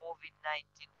the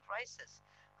COVID-19 crisis,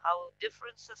 how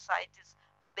different societies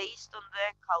based on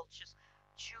their cultures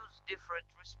choose different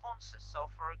responses.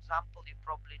 So for example, you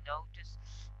probably noticed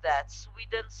that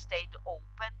Sweden stayed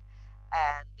open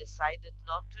and decided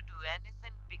not to do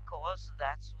anything because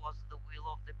that was the will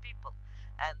of the people,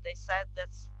 and they said that,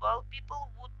 well,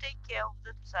 people would take care of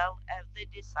themselves as they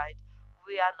decide.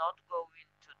 We are not going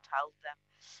to tell them,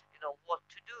 what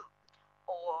to do.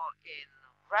 Or in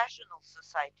rational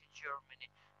society Germany,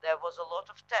 there was a lot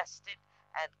of testing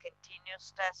and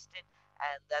continuous testing,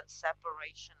 and then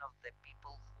separation of the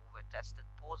people who were tested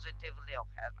positively or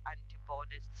have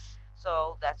antibodies.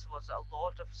 So that was a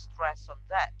lot of stress on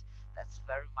that. That's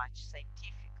very much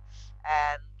scientific.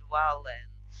 And well,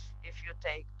 and if you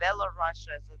take Belarus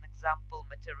as an example,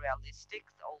 materialistic,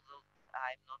 although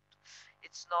I'm not,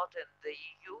 it's not in the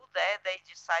EU. There they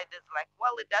decided like,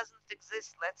 well, it doesn't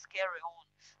exist. Let's carry on.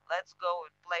 Let's go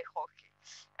and play hockey.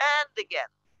 And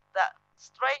again, that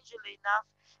strangely enough,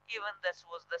 even this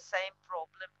was the same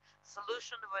problem.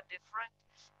 Solutions were different,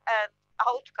 and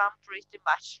outcome pretty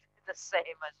much the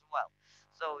same as well.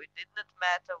 So it did not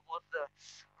matter what the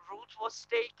route was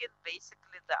taken.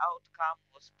 Basically, the outcome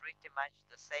was pretty much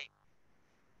the same.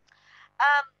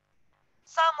 Um,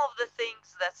 some of the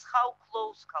things, that's how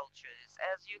close culture is.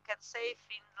 As you can say,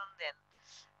 Finland and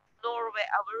Norway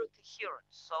are very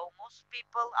coherent. So most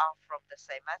people are from the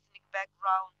same ethnic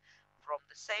background, from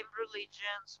the same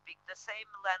religion, speak the same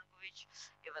language,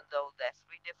 even though they're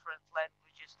three different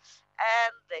languages,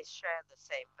 and they share the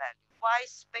same value. Why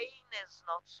Spain is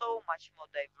not so much more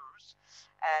diverse,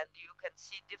 and you can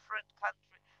see different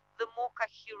countries, the more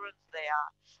coherent they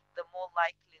are, the more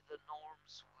likely the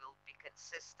norms will be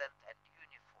consistent and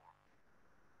uniform.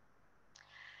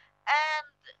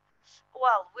 And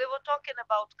well, we were talking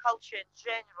about culture in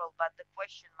general, but the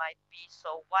question might be,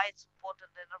 so why it's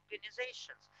important in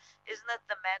organizations? Isn't it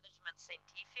the management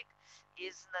scientific?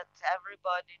 Isn't it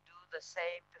everybody do the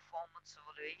same performance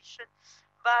evaluation?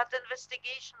 But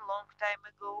investigation long time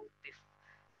ago,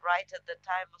 right at the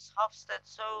time of Hofstede,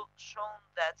 so shown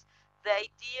that the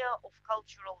idea of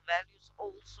cultural values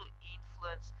also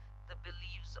influence the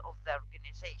beliefs of the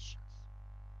organizations.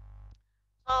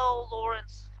 So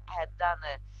Lawrence had done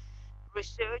a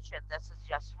research, and this is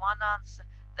just one answer,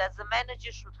 that the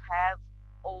manager should have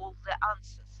all the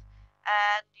answers.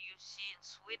 And you see in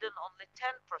Sweden only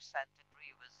 10%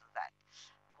 agree with that.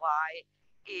 Why?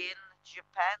 In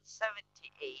Japan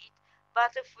 78,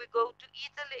 but if we go to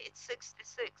Italy it's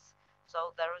 66.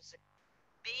 So there is a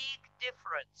big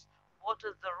difference. What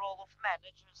is the role of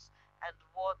managers and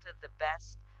what is the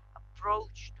best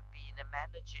approach to being a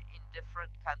manager in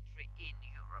different country in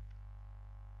Europe?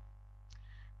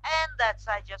 And that's,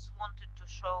 I just wanted to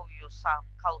show you some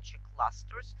culture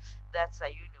clusters. That's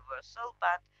a universal,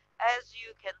 but as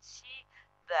you can see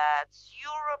that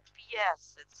Europe,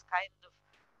 yes, it's kind of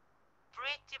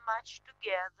pretty much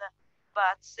together,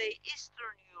 but say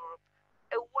Eastern Europe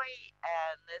away,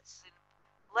 and it's in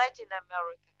Latin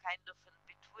America, kind of in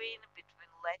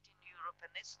between Latin Europe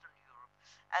and Eastern Europe.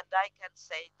 And I can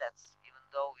say that even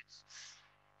though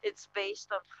it's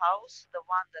based on house, the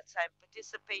one that I'm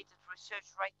participated research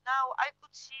right now, I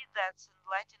could see that in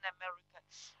Latin America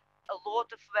a lot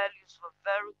of values were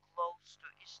very close to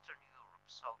Eastern Europe.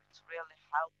 So it's really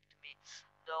helped me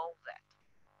know that.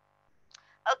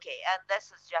 Okay, and this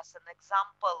is just an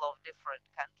example of different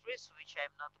countries, which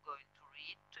I'm not going to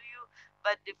read to you,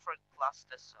 but different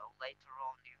clusters. So later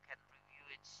on you can review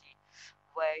and see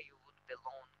where you would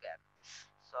belong and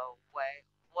so where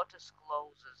what is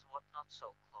close is what not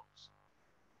so close.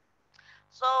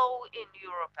 So in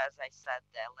Europe, as I said,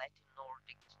 there are Latin,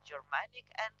 Nordic, Germanic,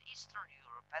 and Eastern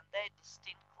Europe, and they're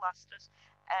distinct clusters.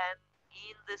 And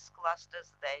in these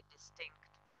clusters, they're distinct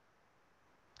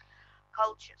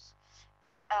cultures.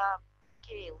 Um,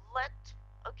 okay, let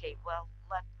okay, well,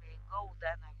 let me go.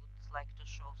 Then I would like to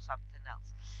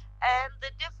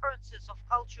importance of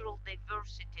cultural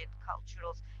diversity and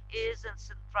cultures is in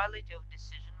centrality of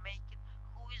decision making.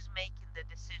 Who is making the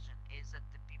decision? Is it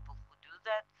the people who do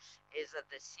that? Is it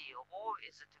the CEO?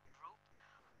 Is it a group?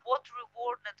 What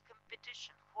reward and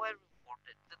competition? Who are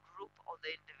rewarded? The group or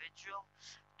the individual?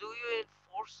 Do you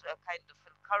enforce a kind of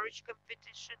encourage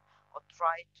competition or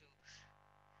try to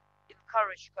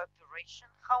encourage cooperation?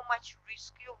 How much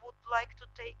risk you would like to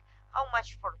take? How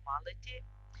much formality?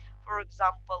 For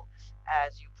example,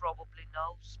 as you probably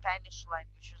know, Spanish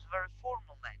language is a very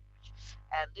formal language,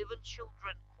 and even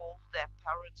children call their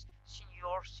parents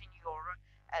senor, senora,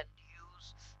 and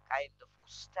use kind of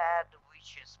usted,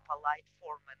 which is polite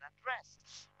form and address.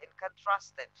 In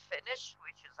contrast, in Finnish,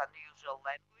 which is unusual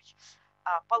language,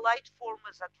 polite form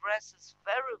as address is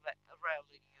very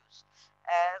rarely used,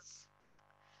 as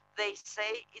they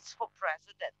say it's for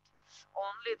president.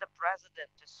 Only the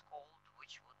president is called,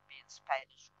 which would be in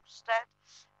Spanish usted,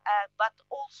 but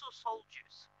also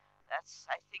soldiers. That's,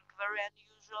 I think, very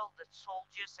unusual that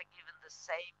soldiers are given the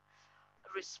same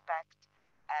respect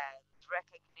and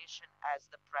recognition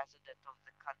as the president of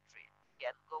the country.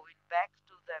 Again, going back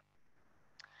to the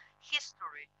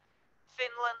history,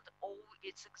 Finland owes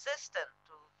its existence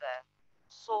to the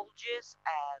soldiers,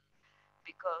 and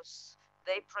because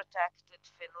they protected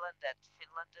Finland, and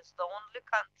Finland is the only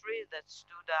country that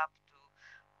stood up to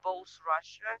both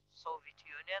Russia, Soviet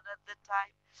Union at the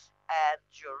time, and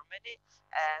Germany,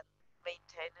 and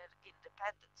maintained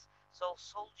independence. So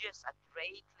soldiers are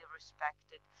greatly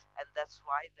respected, and that's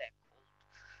why they're called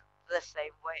the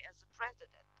same way as the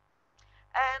president.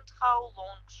 And how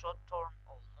long short-term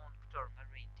or long-term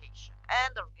orientation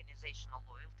and organizational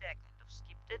loyalty, I kind of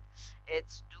skipped it.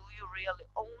 It's, do you really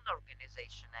own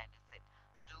organization anything?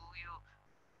 Do you,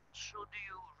 should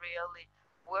you really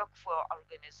work for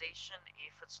organization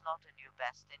if it's not in your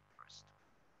best interest?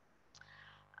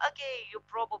 Okay, you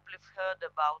probably have heard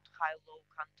about high-low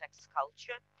context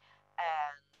culture,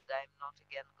 and I'm not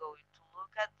again going to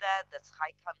look at that. That's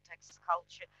high context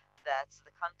culture. That's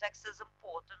the context is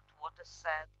important. What is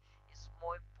said is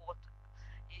more important.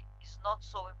 It is not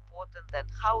so important than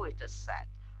how it is said.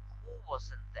 Who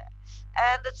wasn't there?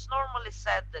 And it's normally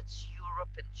said that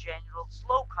Europe in general is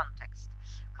low context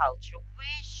culture,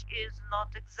 which is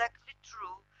not exactly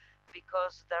true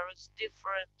because there is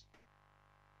different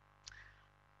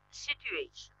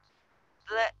situations.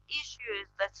 The issue is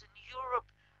that in Europe,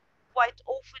 quite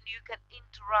often you can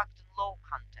interact in low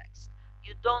context.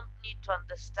 You don't need to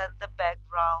understand the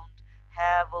background,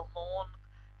 have a long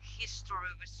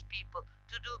history with people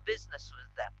to do business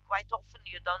with them. Quite often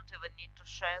you don't even need to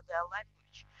share their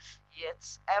language. Yet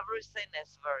everything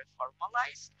is very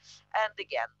formalized. And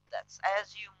again, that's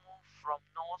as you move from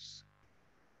north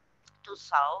to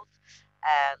south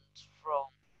and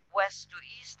from west to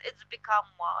east, it's become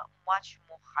much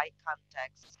more high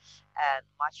context and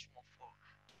much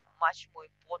more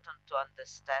important to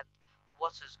understand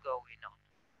what is going on.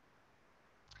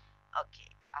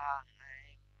 Okay,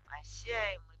 I see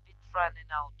I'm a bit running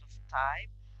out of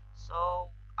time, so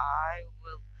I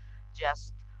will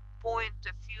just point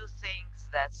a few things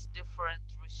that's different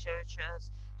researchers,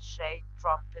 Shane,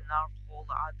 Trompinar, Hall,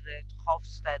 Adler,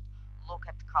 Hofstede, look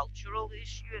at cultural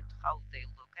issue and how they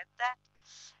look at that,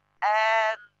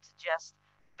 and just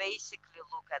basically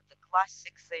look at the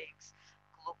classic things,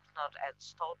 Gluckner and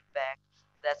Stoltenberg.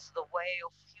 That's the way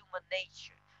of human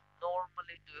nature.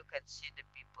 Normally, do you consider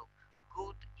people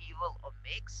good, evil, or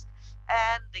mixed?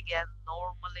 And again,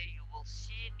 normally you will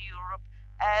see in Europe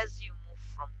as you move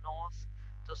from north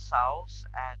to south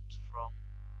and from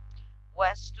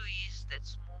west to east,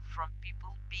 it's moved from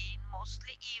people being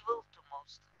mostly evil to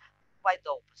most quite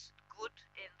the opposite. Good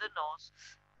in the north,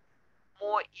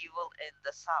 more evil in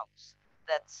the south.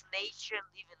 That's nature,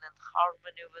 living in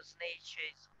harmony with nature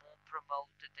is more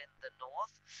promoted in the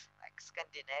north, like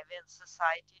Scandinavian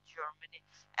society, Germany,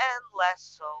 and less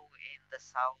so in the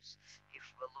south if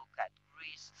we look at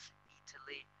Greece,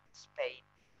 Italy, Spain.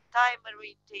 Time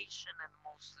orientation and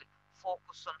mostly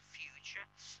focus on future.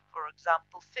 For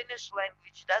example, Finnish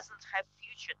language doesn't have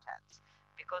future tense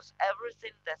because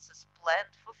everything that is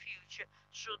planned for future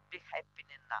should be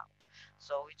happening now.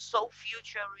 So it's so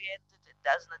future oriented, it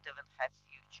does not even have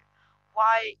future.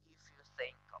 Why, if you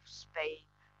think of Spain,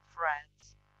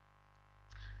 France,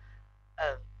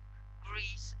 uh,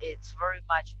 Greece, it's very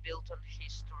much built on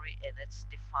history and it's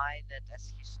defined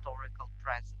as historical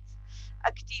presence.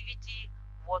 Activity,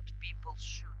 what people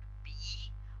should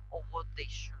be or what they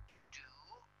should do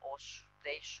or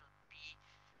they should be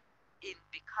in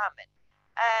becoming.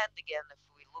 And again, if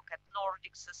we look at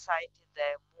Nordic society,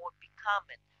 they're more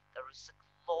becoming. There is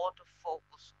a lot of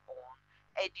focus on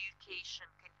education,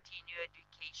 continue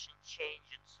education, change,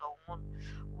 and so on.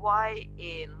 Why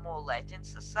in more Latin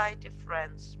society,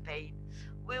 France, Spain,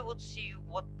 we would see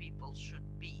what people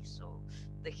should be. So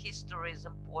the history is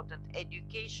important,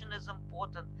 education is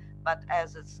important, but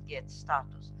as it gets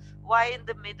status. Why in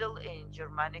the middle, in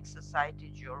Germanic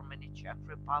society, Germany, Czech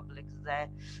Republic, there,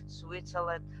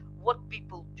 Switzerland, what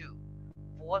people do?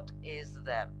 What is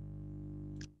the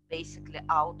basically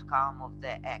outcome of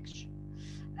their action?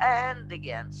 And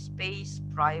again, space,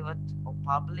 private or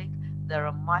public, there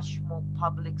are much more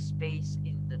public space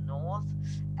in the north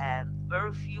and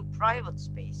very few private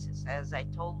spaces. As I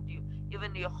told you,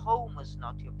 even your home is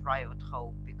not your private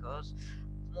home because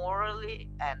morally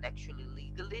and actually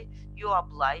legally you are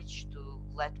obliged to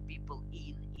let people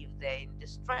in if they're in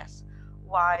distress.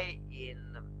 Why in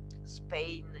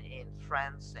Spain, in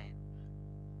France, and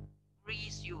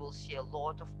Greece, you will see a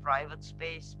lot of private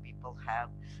space. People have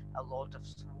a lot of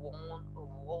swan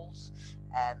walls,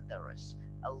 and there is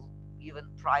a, even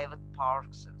private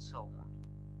parks and so on.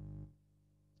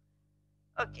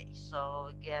 Okay, so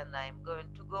again, I'm going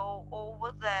to go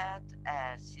over that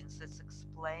since it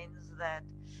explains that,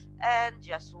 and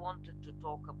just wanted to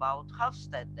talk about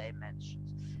Hofstad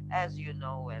dimensions. As you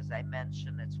know, as I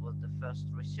mentioned, it was the first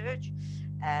research,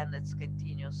 and it's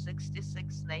continuous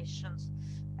 66 nations,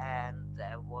 and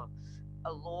there were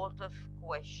a lot of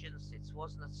questions. It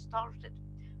was not started,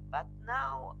 but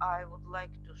now I would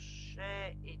like to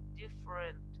share a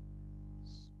different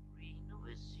screen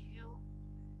with you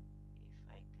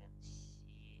if I can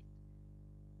see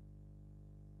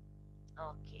it.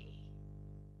 Okay.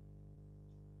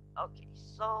 Okay.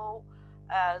 So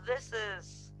this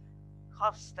is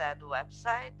Hofstad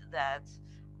website that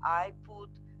I put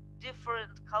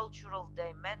different cultural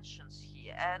dimensions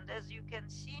here, and as you can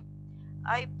see,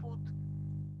 I put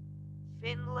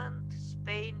Finland,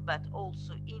 Spain, but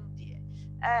also India.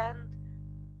 And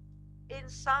in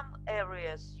some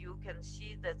areas, you can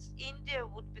see that India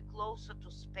would be closer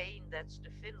to Spain than to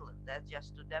Finland. That's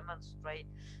just to demonstrate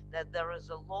that there is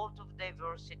a lot of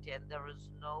diversity and there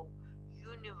is no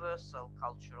universal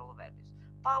cultural values.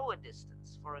 Power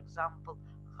distance, for example,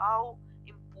 how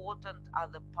important are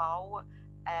the power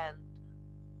and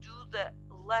do the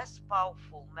less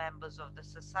powerful members of the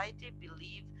society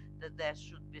believe that there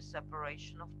should be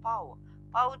separation of power?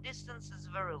 Power distance is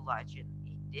very large in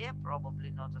India,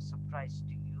 probably not a surprise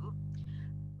to you,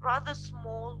 rather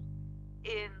small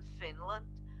in Finland,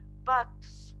 but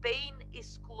Spain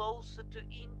is closer to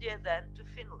India than to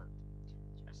Finland.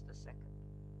 Just a second.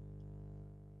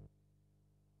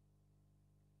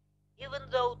 Even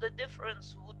though the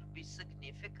difference would be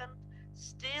significant,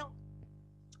 still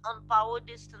on power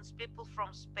distance, people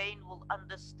from Spain will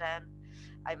understand.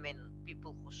 I mean,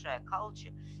 people who share culture,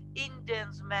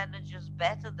 Indians manages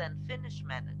better than Finnish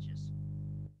manages.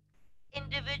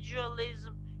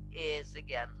 Individualism is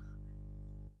again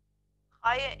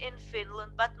higher in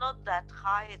Finland, but not that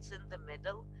high, it's in the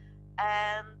middle.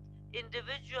 And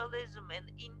individualism in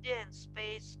India and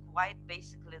space quite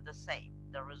basically the same.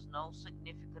 There is no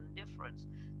significant difference.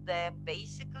 They're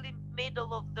basically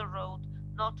middle of the road,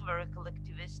 not very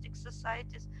collectivistic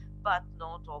societies, but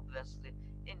not obviously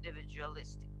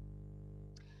individualistic.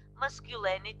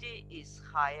 Masculinity is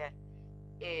higher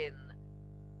in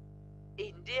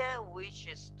India, which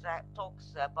is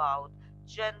talks about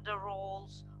gender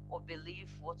roles or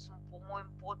belief what's more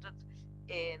important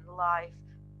in life,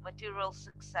 material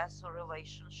success or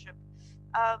relationship.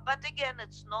 But again,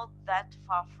 it's not that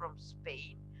far from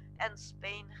Spain, and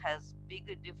Spain has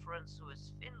bigger difference with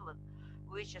Finland,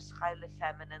 which is highly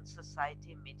feminine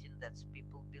society, meaning that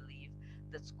people believe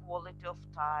that quality of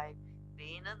time,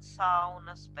 being in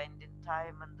sauna, spending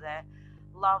time and their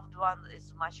loved one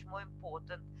is much more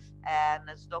important. And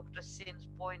as Dr. Sims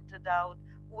pointed out,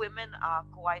 women are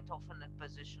quite often in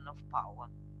position of power.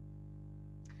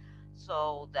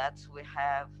 So that's we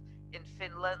have in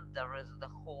Finland, there is the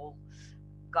whole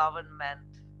government,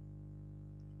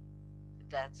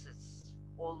 that's its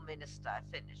all minister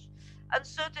finished.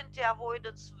 Uncertainty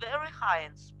avoidance very high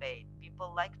in Spain.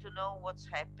 People like to know what's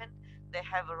happened. They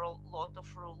have a lot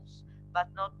of rules, but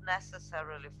not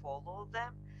necessarily follow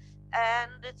them.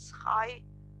 And it's high,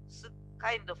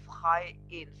 kind of high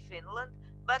in Finland.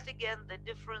 But again, the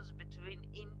difference between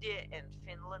India and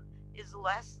Finland is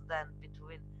less than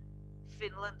between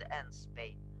Finland and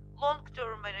Spain.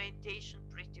 Long-term orientation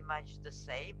pretty much the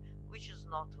same, which is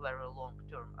not very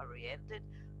long-term oriented.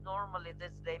 Normally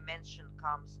this dimension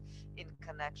comes in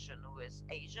connection with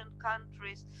Asian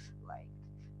countries like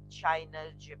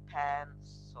China, Japan,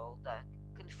 so the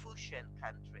Confucian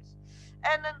countries.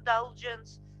 And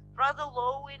indulgence, rather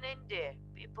low in India.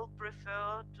 People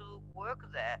prefer to work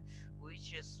there, which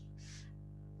is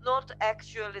not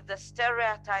actually the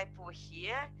stereotype we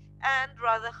hear, and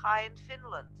rather high in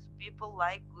Finland. People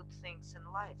like good things in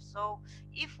life. So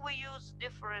if we use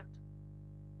different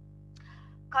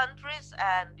countries,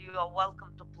 and you are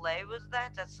welcome to play with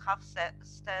that, as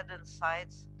Hofstede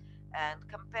cites, and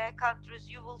compare countries,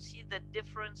 you will see the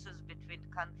differences between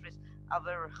countries are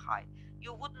very high.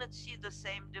 You would not see the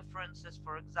same differences,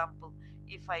 for example,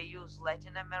 if I use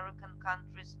Latin American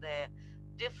countries, they're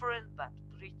different but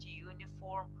pretty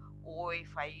uniform, or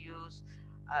if I use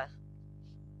uh,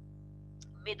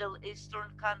 Middle Eastern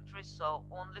countries, so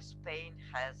only Spain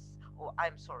has, or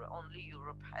I'm sorry, only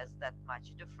Europe has that much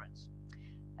difference.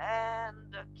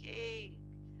 And okay,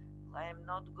 I'm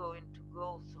not going to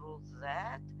go through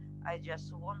that. I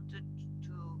just wanted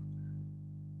to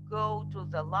go to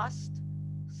the last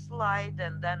slide,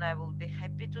 and then I will be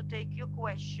happy to take your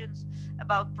questions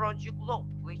about Project Globe,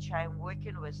 which I'm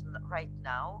working with right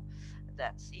now.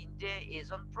 That's India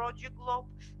is on Project Globe,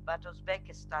 but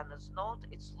Uzbekistan is not.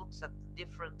 It looks at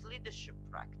different leadership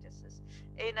practices.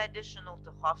 In addition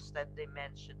to Hofstede, they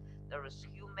mentioned there is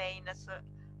humane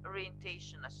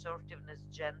orientation, assertiveness,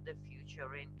 gender, future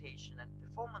orientation, and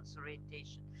performance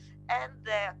orientation, and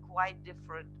they're quite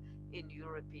different in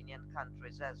European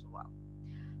countries as well.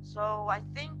 So I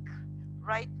think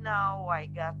right now I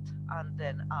got under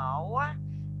an hour,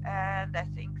 and I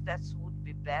think that would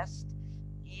be best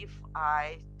if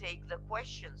I take the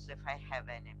questions if I have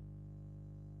any.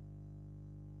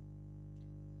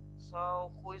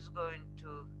 So who is going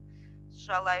to,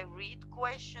 shall I read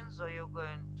questions or you're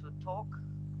going to talk?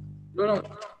 No, no.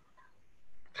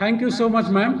 Thank you so much,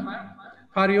 ma'am,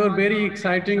 for your very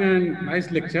exciting and nice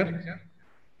lecture.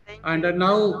 Thank And you.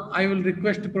 now I will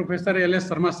request Professor L.S.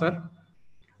 Sharma, sir,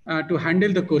 to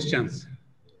handle the questions.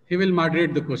 He will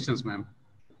moderate the questions, ma'am.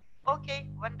 Okay,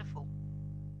 wonderful.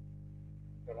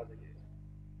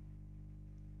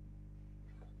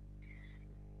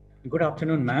 Good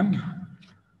afternoon, ma'am.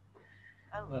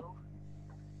 Hello.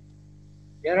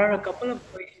 There are a couple of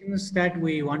questions that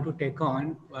we want to take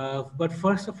on, but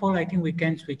first of all, I think we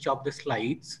can switch off the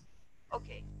slides.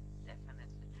 Okay,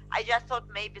 definitely. I just thought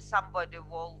maybe somebody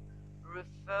will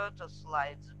refer to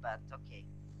slides, but okay.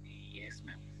 Yes,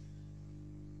 ma'am.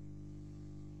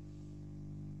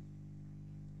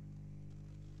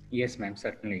 Yes, ma'am,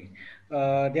 certainly.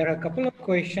 There are a couple of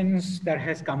questions that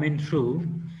has come in through.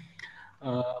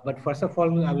 But first of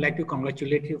all, I would like to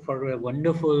congratulate you for a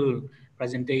wonderful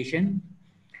presentation.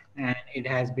 And it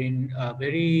has been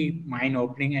very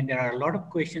mind-opening, and there are a lot of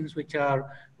questions which are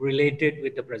related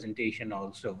with the presentation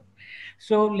also.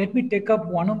 So let me take up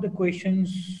one of the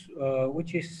questions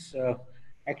which is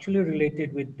actually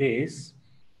related with this.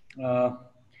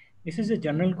 This is a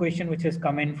general question which has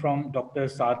come in from Dr.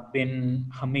 Saad bin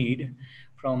Hamid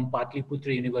from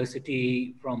Patliputra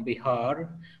University from Bihar,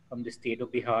 from the state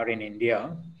of Bihar in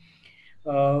India.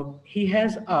 He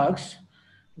has asked,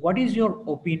 what is your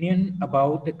opinion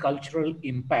about the cultural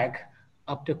impact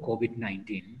after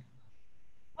COVID-19?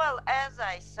 Well, as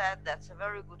I said, that's a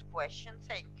very good question.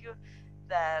 Thank you.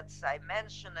 That I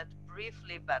mentioned it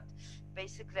briefly, but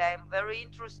basically, I'm very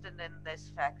interested in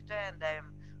this factor, and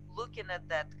I'm looking at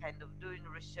that kind of doing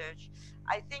research.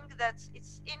 I think that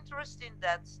it's interesting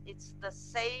that it's the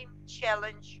same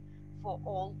challenge for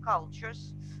all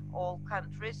cultures, all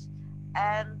countries,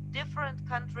 and different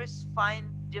countries find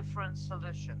different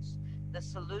solutions. The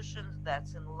solutions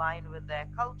that's in line with their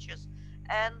cultures,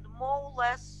 and more or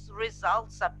less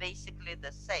results are basically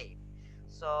the same.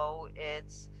 So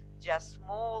it's just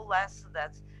more or less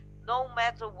that no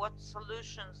matter what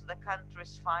solutions the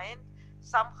countries find,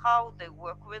 somehow they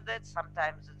work with it.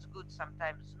 Sometimes it's good,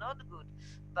 sometimes not good,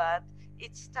 but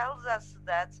it tells us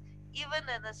that even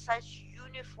in a such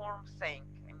uniform thing,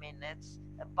 I mean, it's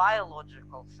a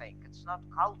biological thing, it's not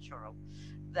cultural,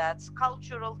 that's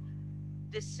cultural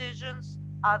decisions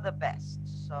are the best.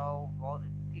 So, well,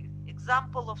 the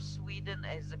example of Sweden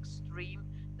is extreme,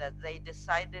 that they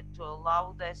decided to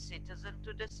allow their citizens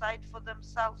to decide for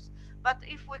themselves. But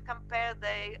if we compare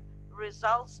the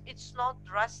results, it's not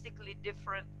drastically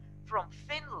different from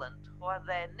Finland, who are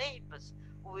their neighbors,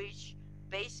 which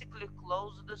basically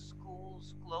closed the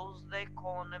schools, closed the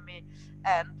economy,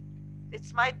 and it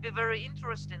might be very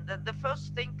interesting that the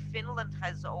first thing Finland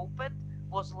has opened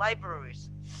was libraries.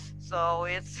 So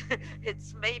it's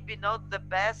it's maybe not the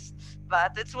best,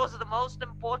 but it was the most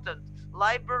important.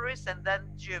 Libraries and then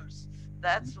gyms.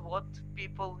 That's what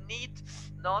people need,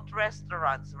 not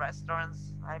restaurants.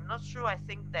 Restaurants, I'm not sure. I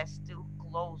think they're still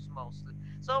closed mostly.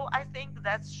 So I think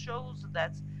that shows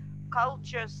that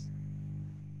cultures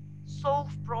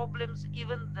solve problems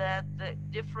even that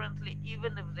differently,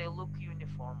 even if they look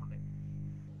uniformly.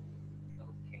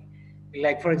 Okay.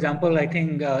 Like, for example, I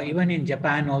think even in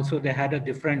Japan also they had a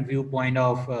different viewpoint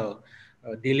of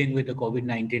dealing with the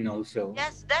COVID-19 also.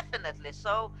 Yes, definitely.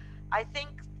 So I think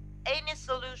any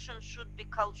solution should be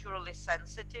culturally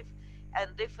sensitive,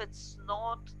 and if it's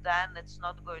not, then it's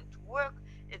not going to work.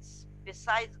 It's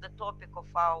besides the topic of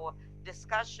our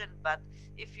discussion, but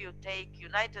if you take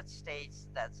United States,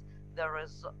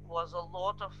 was a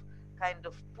lot of kind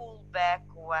of pullback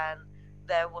when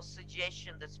there was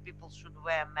suggestion that people should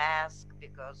wear masks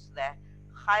because they're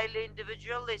highly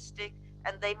individualistic,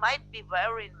 and they might be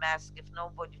wearing masks if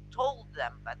nobody told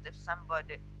them, but if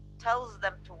somebody tells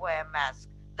them to wear a mask,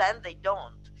 then they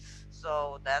don't.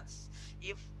 So that's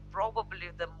if probably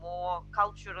the more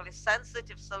culturally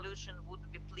sensitive solution would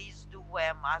be please do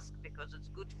wear a mask because it's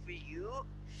good for you.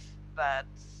 But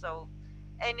so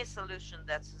any solution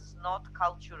that is not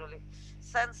culturally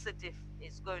sensitive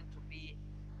is going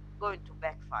to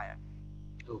backfire.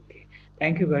 Okay,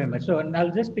 thank you very much. So and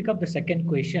I'll just pick up the second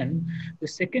question. The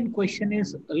second question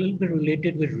is a little bit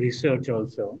related with research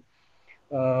also.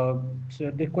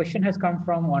 So the question has come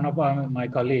from one of my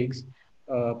colleagues,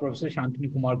 Professor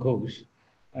Shantanu Kumar Ghosh.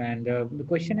 And the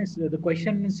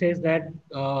question says that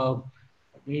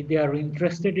they are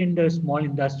interested in the small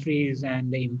industries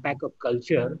and the impact of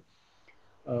culture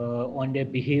on their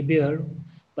behavior,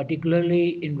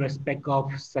 particularly in respect of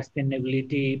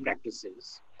sustainability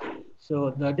practices.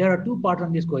 So there are two parts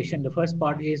on this question. The first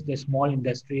part is the small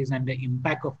industries and the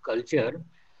impact of culture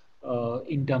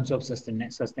in terms of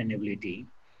sustainability.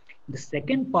 The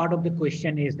second part of the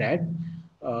question is that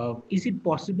is it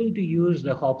possible to use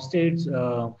the Hofstede's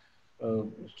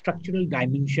structural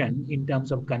dimension in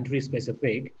terms of country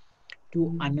specific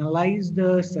to analyze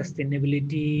the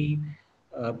sustainability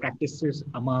practices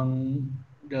among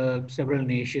the several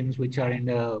nations which are in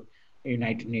the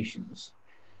United Nations?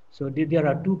 So there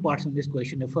are two parts in this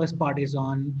question. The first part is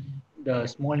on the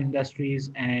small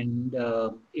industries and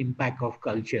impact of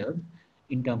culture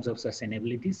in terms of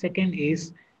sustainability. Second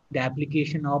is the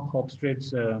application of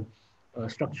Hofstede's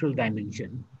structural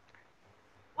dimension.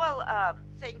 Well,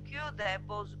 thank you. They're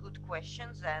both good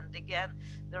questions. And again,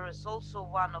 there is also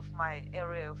one of my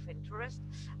area of interest.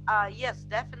 Yes,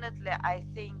 definitely. I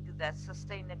think that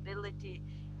sustainability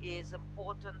is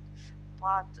important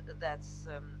part that's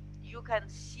you can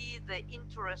see the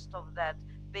interest of that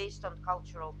based on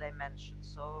cultural dimension.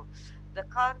 So the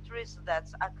countries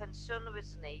that are concerned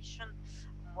with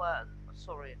well,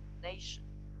 sorry, nation,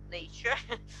 nature,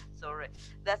 sorry,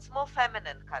 that's more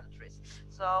feminine countries.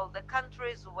 So the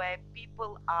countries where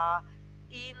people are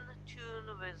in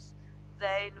tune with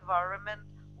their environment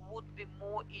would be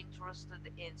more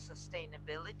interested in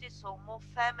sustainability. So more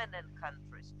feminine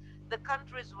countries. The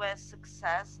countries where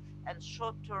success and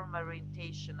short-term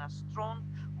orientation are strong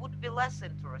would be less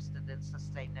interested in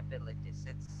sustainability.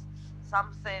 It's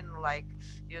something like,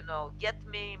 get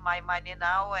me my money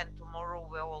now and tomorrow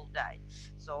we all die.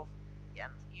 So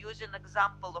and using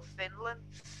example of Finland,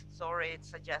 sorry, it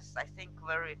suggests I think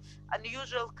very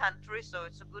unusual country, so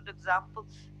it's a good example.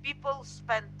 People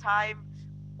spend time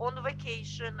on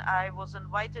vacation. I was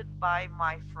invited by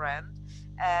my friend,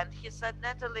 and he said,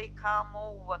 Natalie, come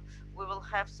over, we will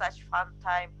have such fun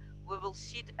time, we will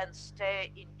sit and stare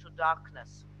into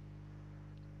darkness.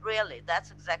 Really,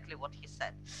 that's exactly what he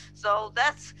said. So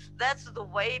that's the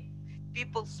way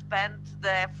people spend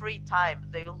their free time.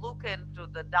 They look into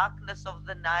the darkness of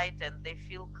the night and they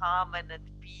feel calm and at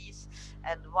peace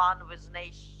and one with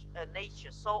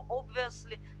nature. So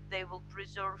obviously they will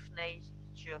preserve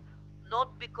nature,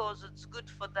 not because it's good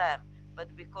for them,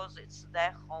 but because it's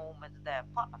their home and their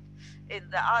part.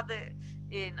 In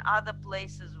other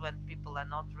places when people are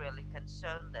not really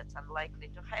concerned, that's unlikely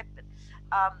to happen.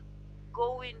 um,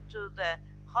 Going to the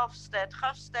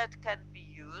Hofstede can be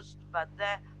used, but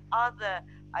there are other,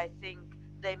 I think,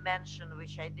 dimension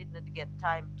which I didn't get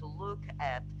time to look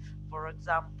at. For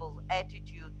example,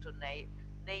 attitude to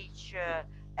nature,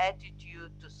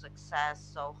 attitude to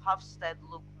success. So Hofstede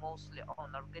look mostly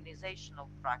on organizational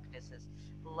practices,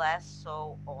 less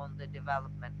so on the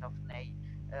development of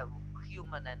uh,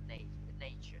 human and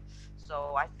nature.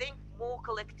 So I think more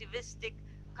collectivistic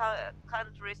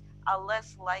countries are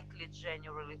less likely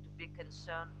generally to be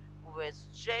concerned with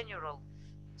general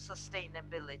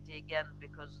sustainability again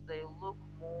because they look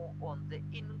more on the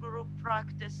in-group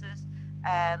practices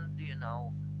and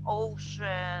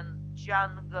ocean,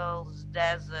 jungles,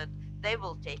 desert, they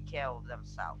will take care of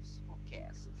themselves. Who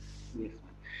cares? Yes.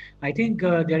 I think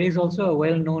there is also a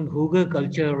well-known hygge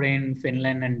culture in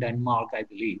Finland and Denmark, I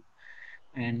believe.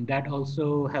 and that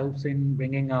also helps in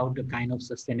bringing out the kind of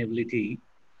sustainability.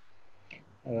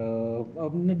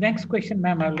 The next question,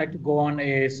 ma'am, I would like to go on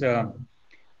is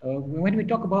when we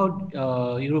talk about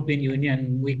European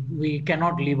Union, we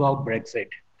cannot leave out Brexit.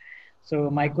 So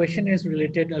my question is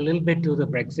related a little bit to the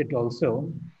Brexit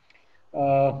also.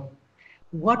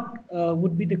 What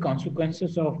would be the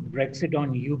consequences of Brexit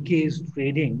on UK's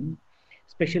trading,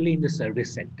 especially in the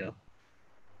service sector?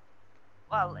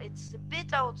 Well, it's a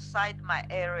bit outside my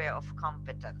area of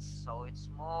competence, so it's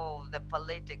more the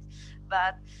politics.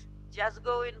 But just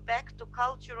going back to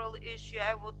cultural issue,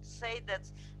 I would say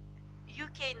that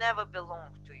UK never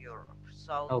belonged to Europe.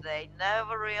 So Oh, they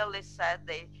never really said,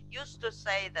 they used to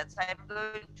say that I'm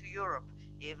going to Europe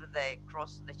if they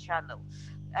cross the channel.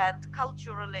 And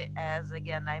culturally, as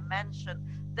again I mentioned,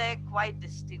 they're quite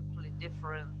distinctly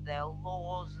different. Their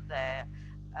laws, their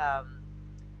um,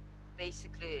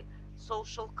 basically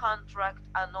social contract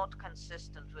are not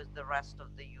consistent with the rest of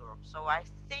the Europe. So I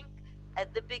think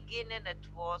at the beginning it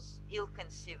was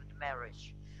ill-conceived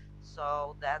marriage.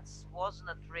 So that was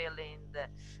not really in the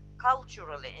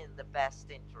culturally in the best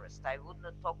interest. I would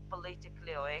not talk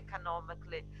politically or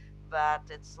economically, but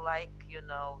it's like,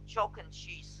 chalk and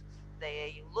cheese.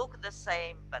 They look the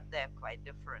same, but they're quite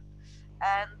different.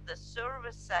 And the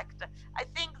service sector, I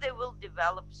think they will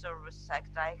develop service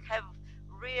sector. I have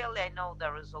really, I know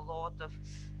there is a lot of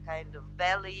kind of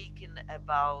belly aching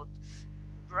about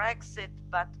Brexit,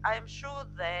 but I'm sure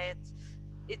that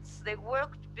they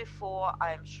worked before.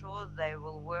 I'm sure they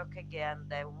will work again.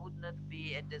 There would not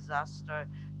be a disaster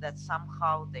that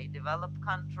somehow they develop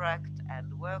contract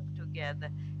and work together.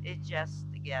 It just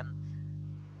again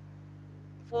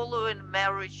following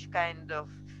marriage kind of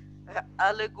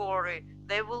allegory.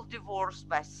 They will divorce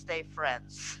but stay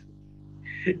friends.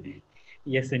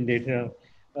 yes, indeed.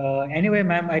 Anyway,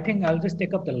 ma'am, I think I'll just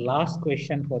take up the last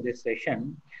question for this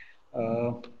session.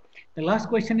 Uh, the last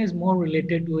question is more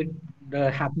related to the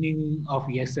happening of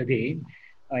yesterday.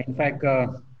 In fact, uh,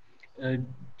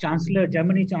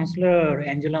 Germany Chancellor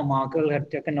Angela Merkel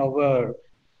had taken over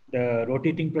the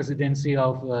rotating presidency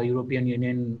of European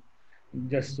Union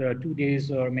just 2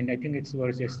 days, or I mean, I think it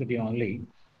was yesterday only.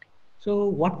 So,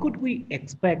 what could we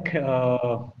expect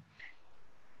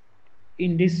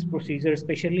in this procedure,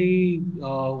 especially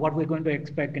what we're going to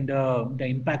expect in the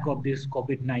impact of this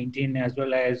COVID-19, as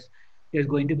well as there's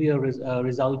going to be a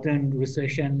resultant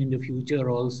recession in the future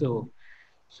also.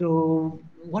 So,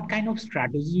 what kind of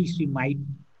strategies we might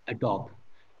adopt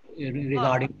Well,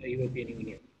 regarding the European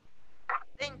Union?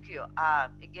 thank you.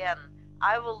 Again,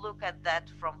 I will look at that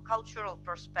from cultural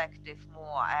perspective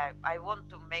more. I want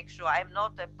to make sure I'm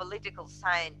not a political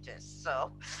scientist,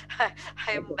 so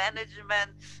I'm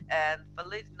management and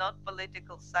not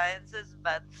political sciences.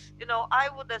 But I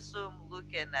would assume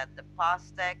looking at the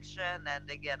past action and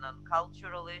again on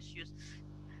cultural issues,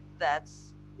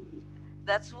 that's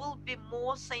that will be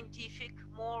more scientific,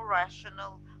 more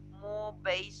rational, more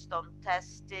based on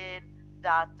testing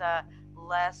data,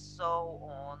 less so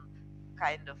on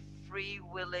kind of free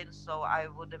willing. So I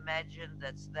would imagine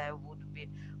that there would be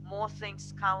more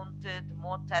things counted,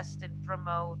 more testing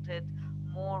promoted,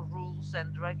 more rules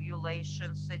and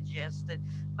regulations suggested.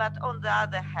 But on the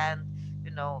other hand,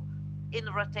 you know, in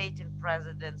rotating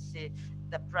presidency,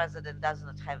 the president does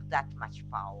not have that much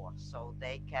power. So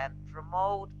they can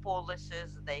promote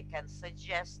policies, they can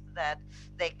suggest that,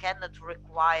 they cannot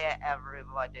require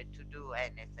everybody to do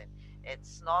anything.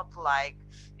 It's not like,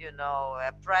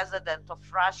 a president of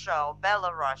Russia or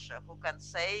Belarus who can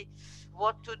say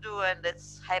what to do and it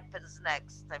happens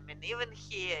next. I mean, even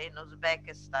here in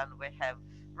Uzbekistan, we have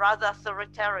rather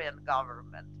authoritarian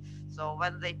government. So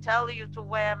when they tell you to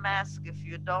wear a mask, if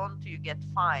you don't, you get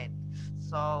fined.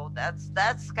 So that's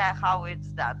how it's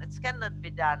done. It cannot be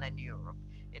done in Europe.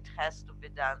 It has to be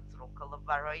done through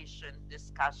collaboration,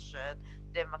 discussion,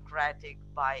 democratic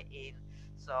buy-in.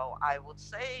 So I would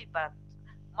say, but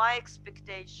my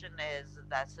expectation is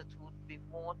that it would be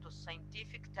more to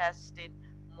scientific testing,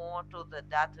 more to the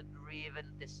data-driven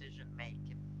decision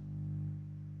making.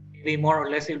 Maybe more or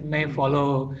less it may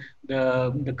follow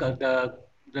the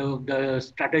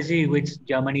strategy which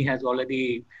Germany has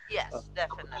already Yes,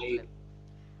 definitely. applied.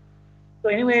 So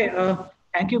anyway,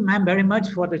 thank you, ma'am, very much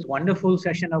for this wonderful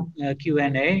session of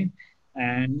Q&A.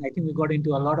 And I think we got into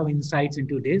a lot of insights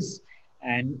into this.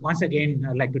 And once again,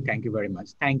 I'd like to thank you very much.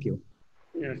 Thank you.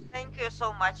 Yes. Thank you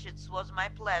so much. It was my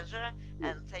pleasure.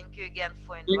 Yes. And thank you again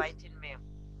for Thanks. inviting me.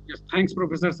 Yes, thanks,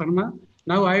 Professor Sharma.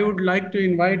 Now I would like to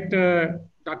invite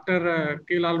Dr.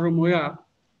 K. Lal Romoya,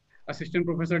 Assistant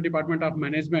Professor, Department of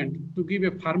Management, to give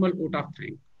a formal vote of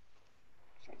thanks.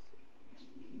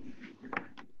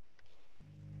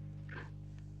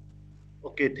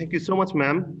 Okay, thank you so much,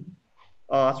 ma'am.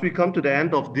 As we come to the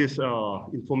end of this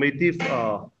informative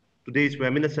today's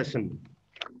webinar session,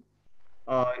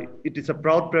 it is a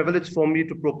proud privilege for me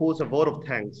to propose a vote of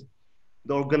thanks.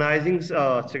 The organizing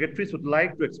secretaries would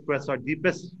like to express our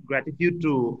deepest gratitude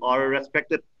to our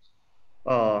respected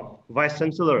Vice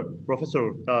Chancellor,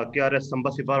 Professor KRS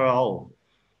Sambasiva Rao,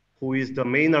 who is the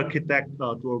main architect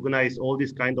to organize all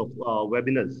these kind of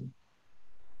webinars.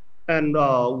 And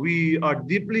we are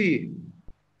deeply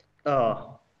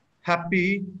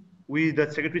happy, the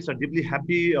secretaries are deeply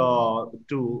happy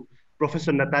to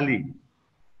Professor Natali.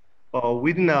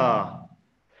 Within a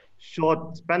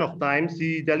short span of time,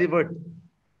 she delivered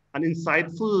an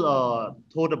insightful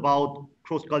thought about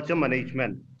cross-culture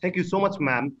management. Thank you so much,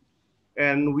 ma'am.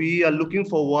 And we are looking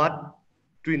forward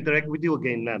to interact with you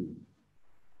again, ma'am.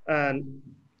 And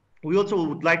we also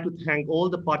would like to thank all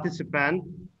the participants.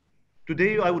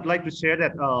 Today, I would like to share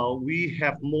that we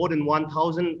have more than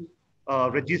 1,000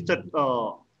 registered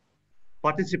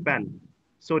participants.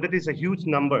 So that is a huge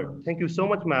number. Thank you so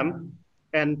much, ma'am.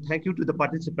 And thank you to the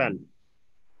participant.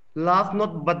 Last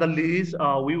not but the least,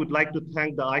 we would like to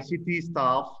thank the ICT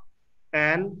staff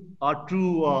and our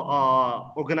two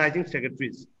organizing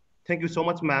secretaries. Thank you so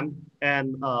much, ma'am,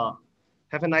 and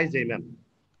have a nice day, ma'am.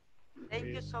 Thank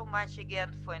you so much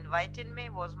again for inviting me.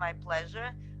 It was my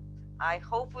pleasure. I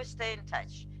hope we stay in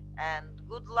touch. And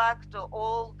good luck to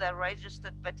all the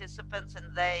registered participants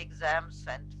in their exams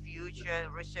and future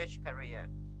research career.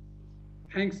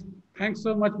 Thanks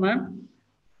so much, ma'am.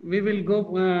 We will go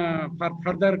for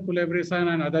further collaboration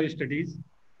and other studies.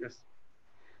 Yes.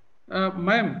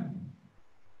 Ma'am,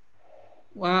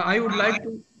 I would like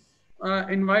to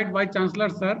invite Vice Chancellor,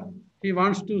 sir. He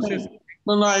wants to say something.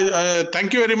 No,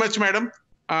 thank you very much, madam.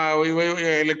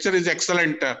 Lecture is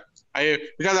excellent.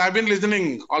 Because I've been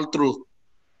listening all through.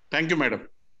 Thank you, madam.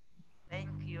 Thank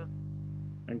you.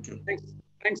 Thank you.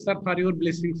 Thanks, sir, for your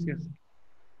blessings. Yes.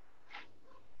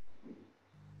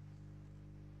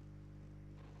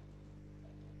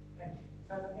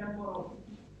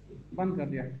 बंद कर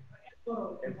दिया।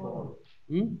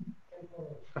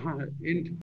 कहाँ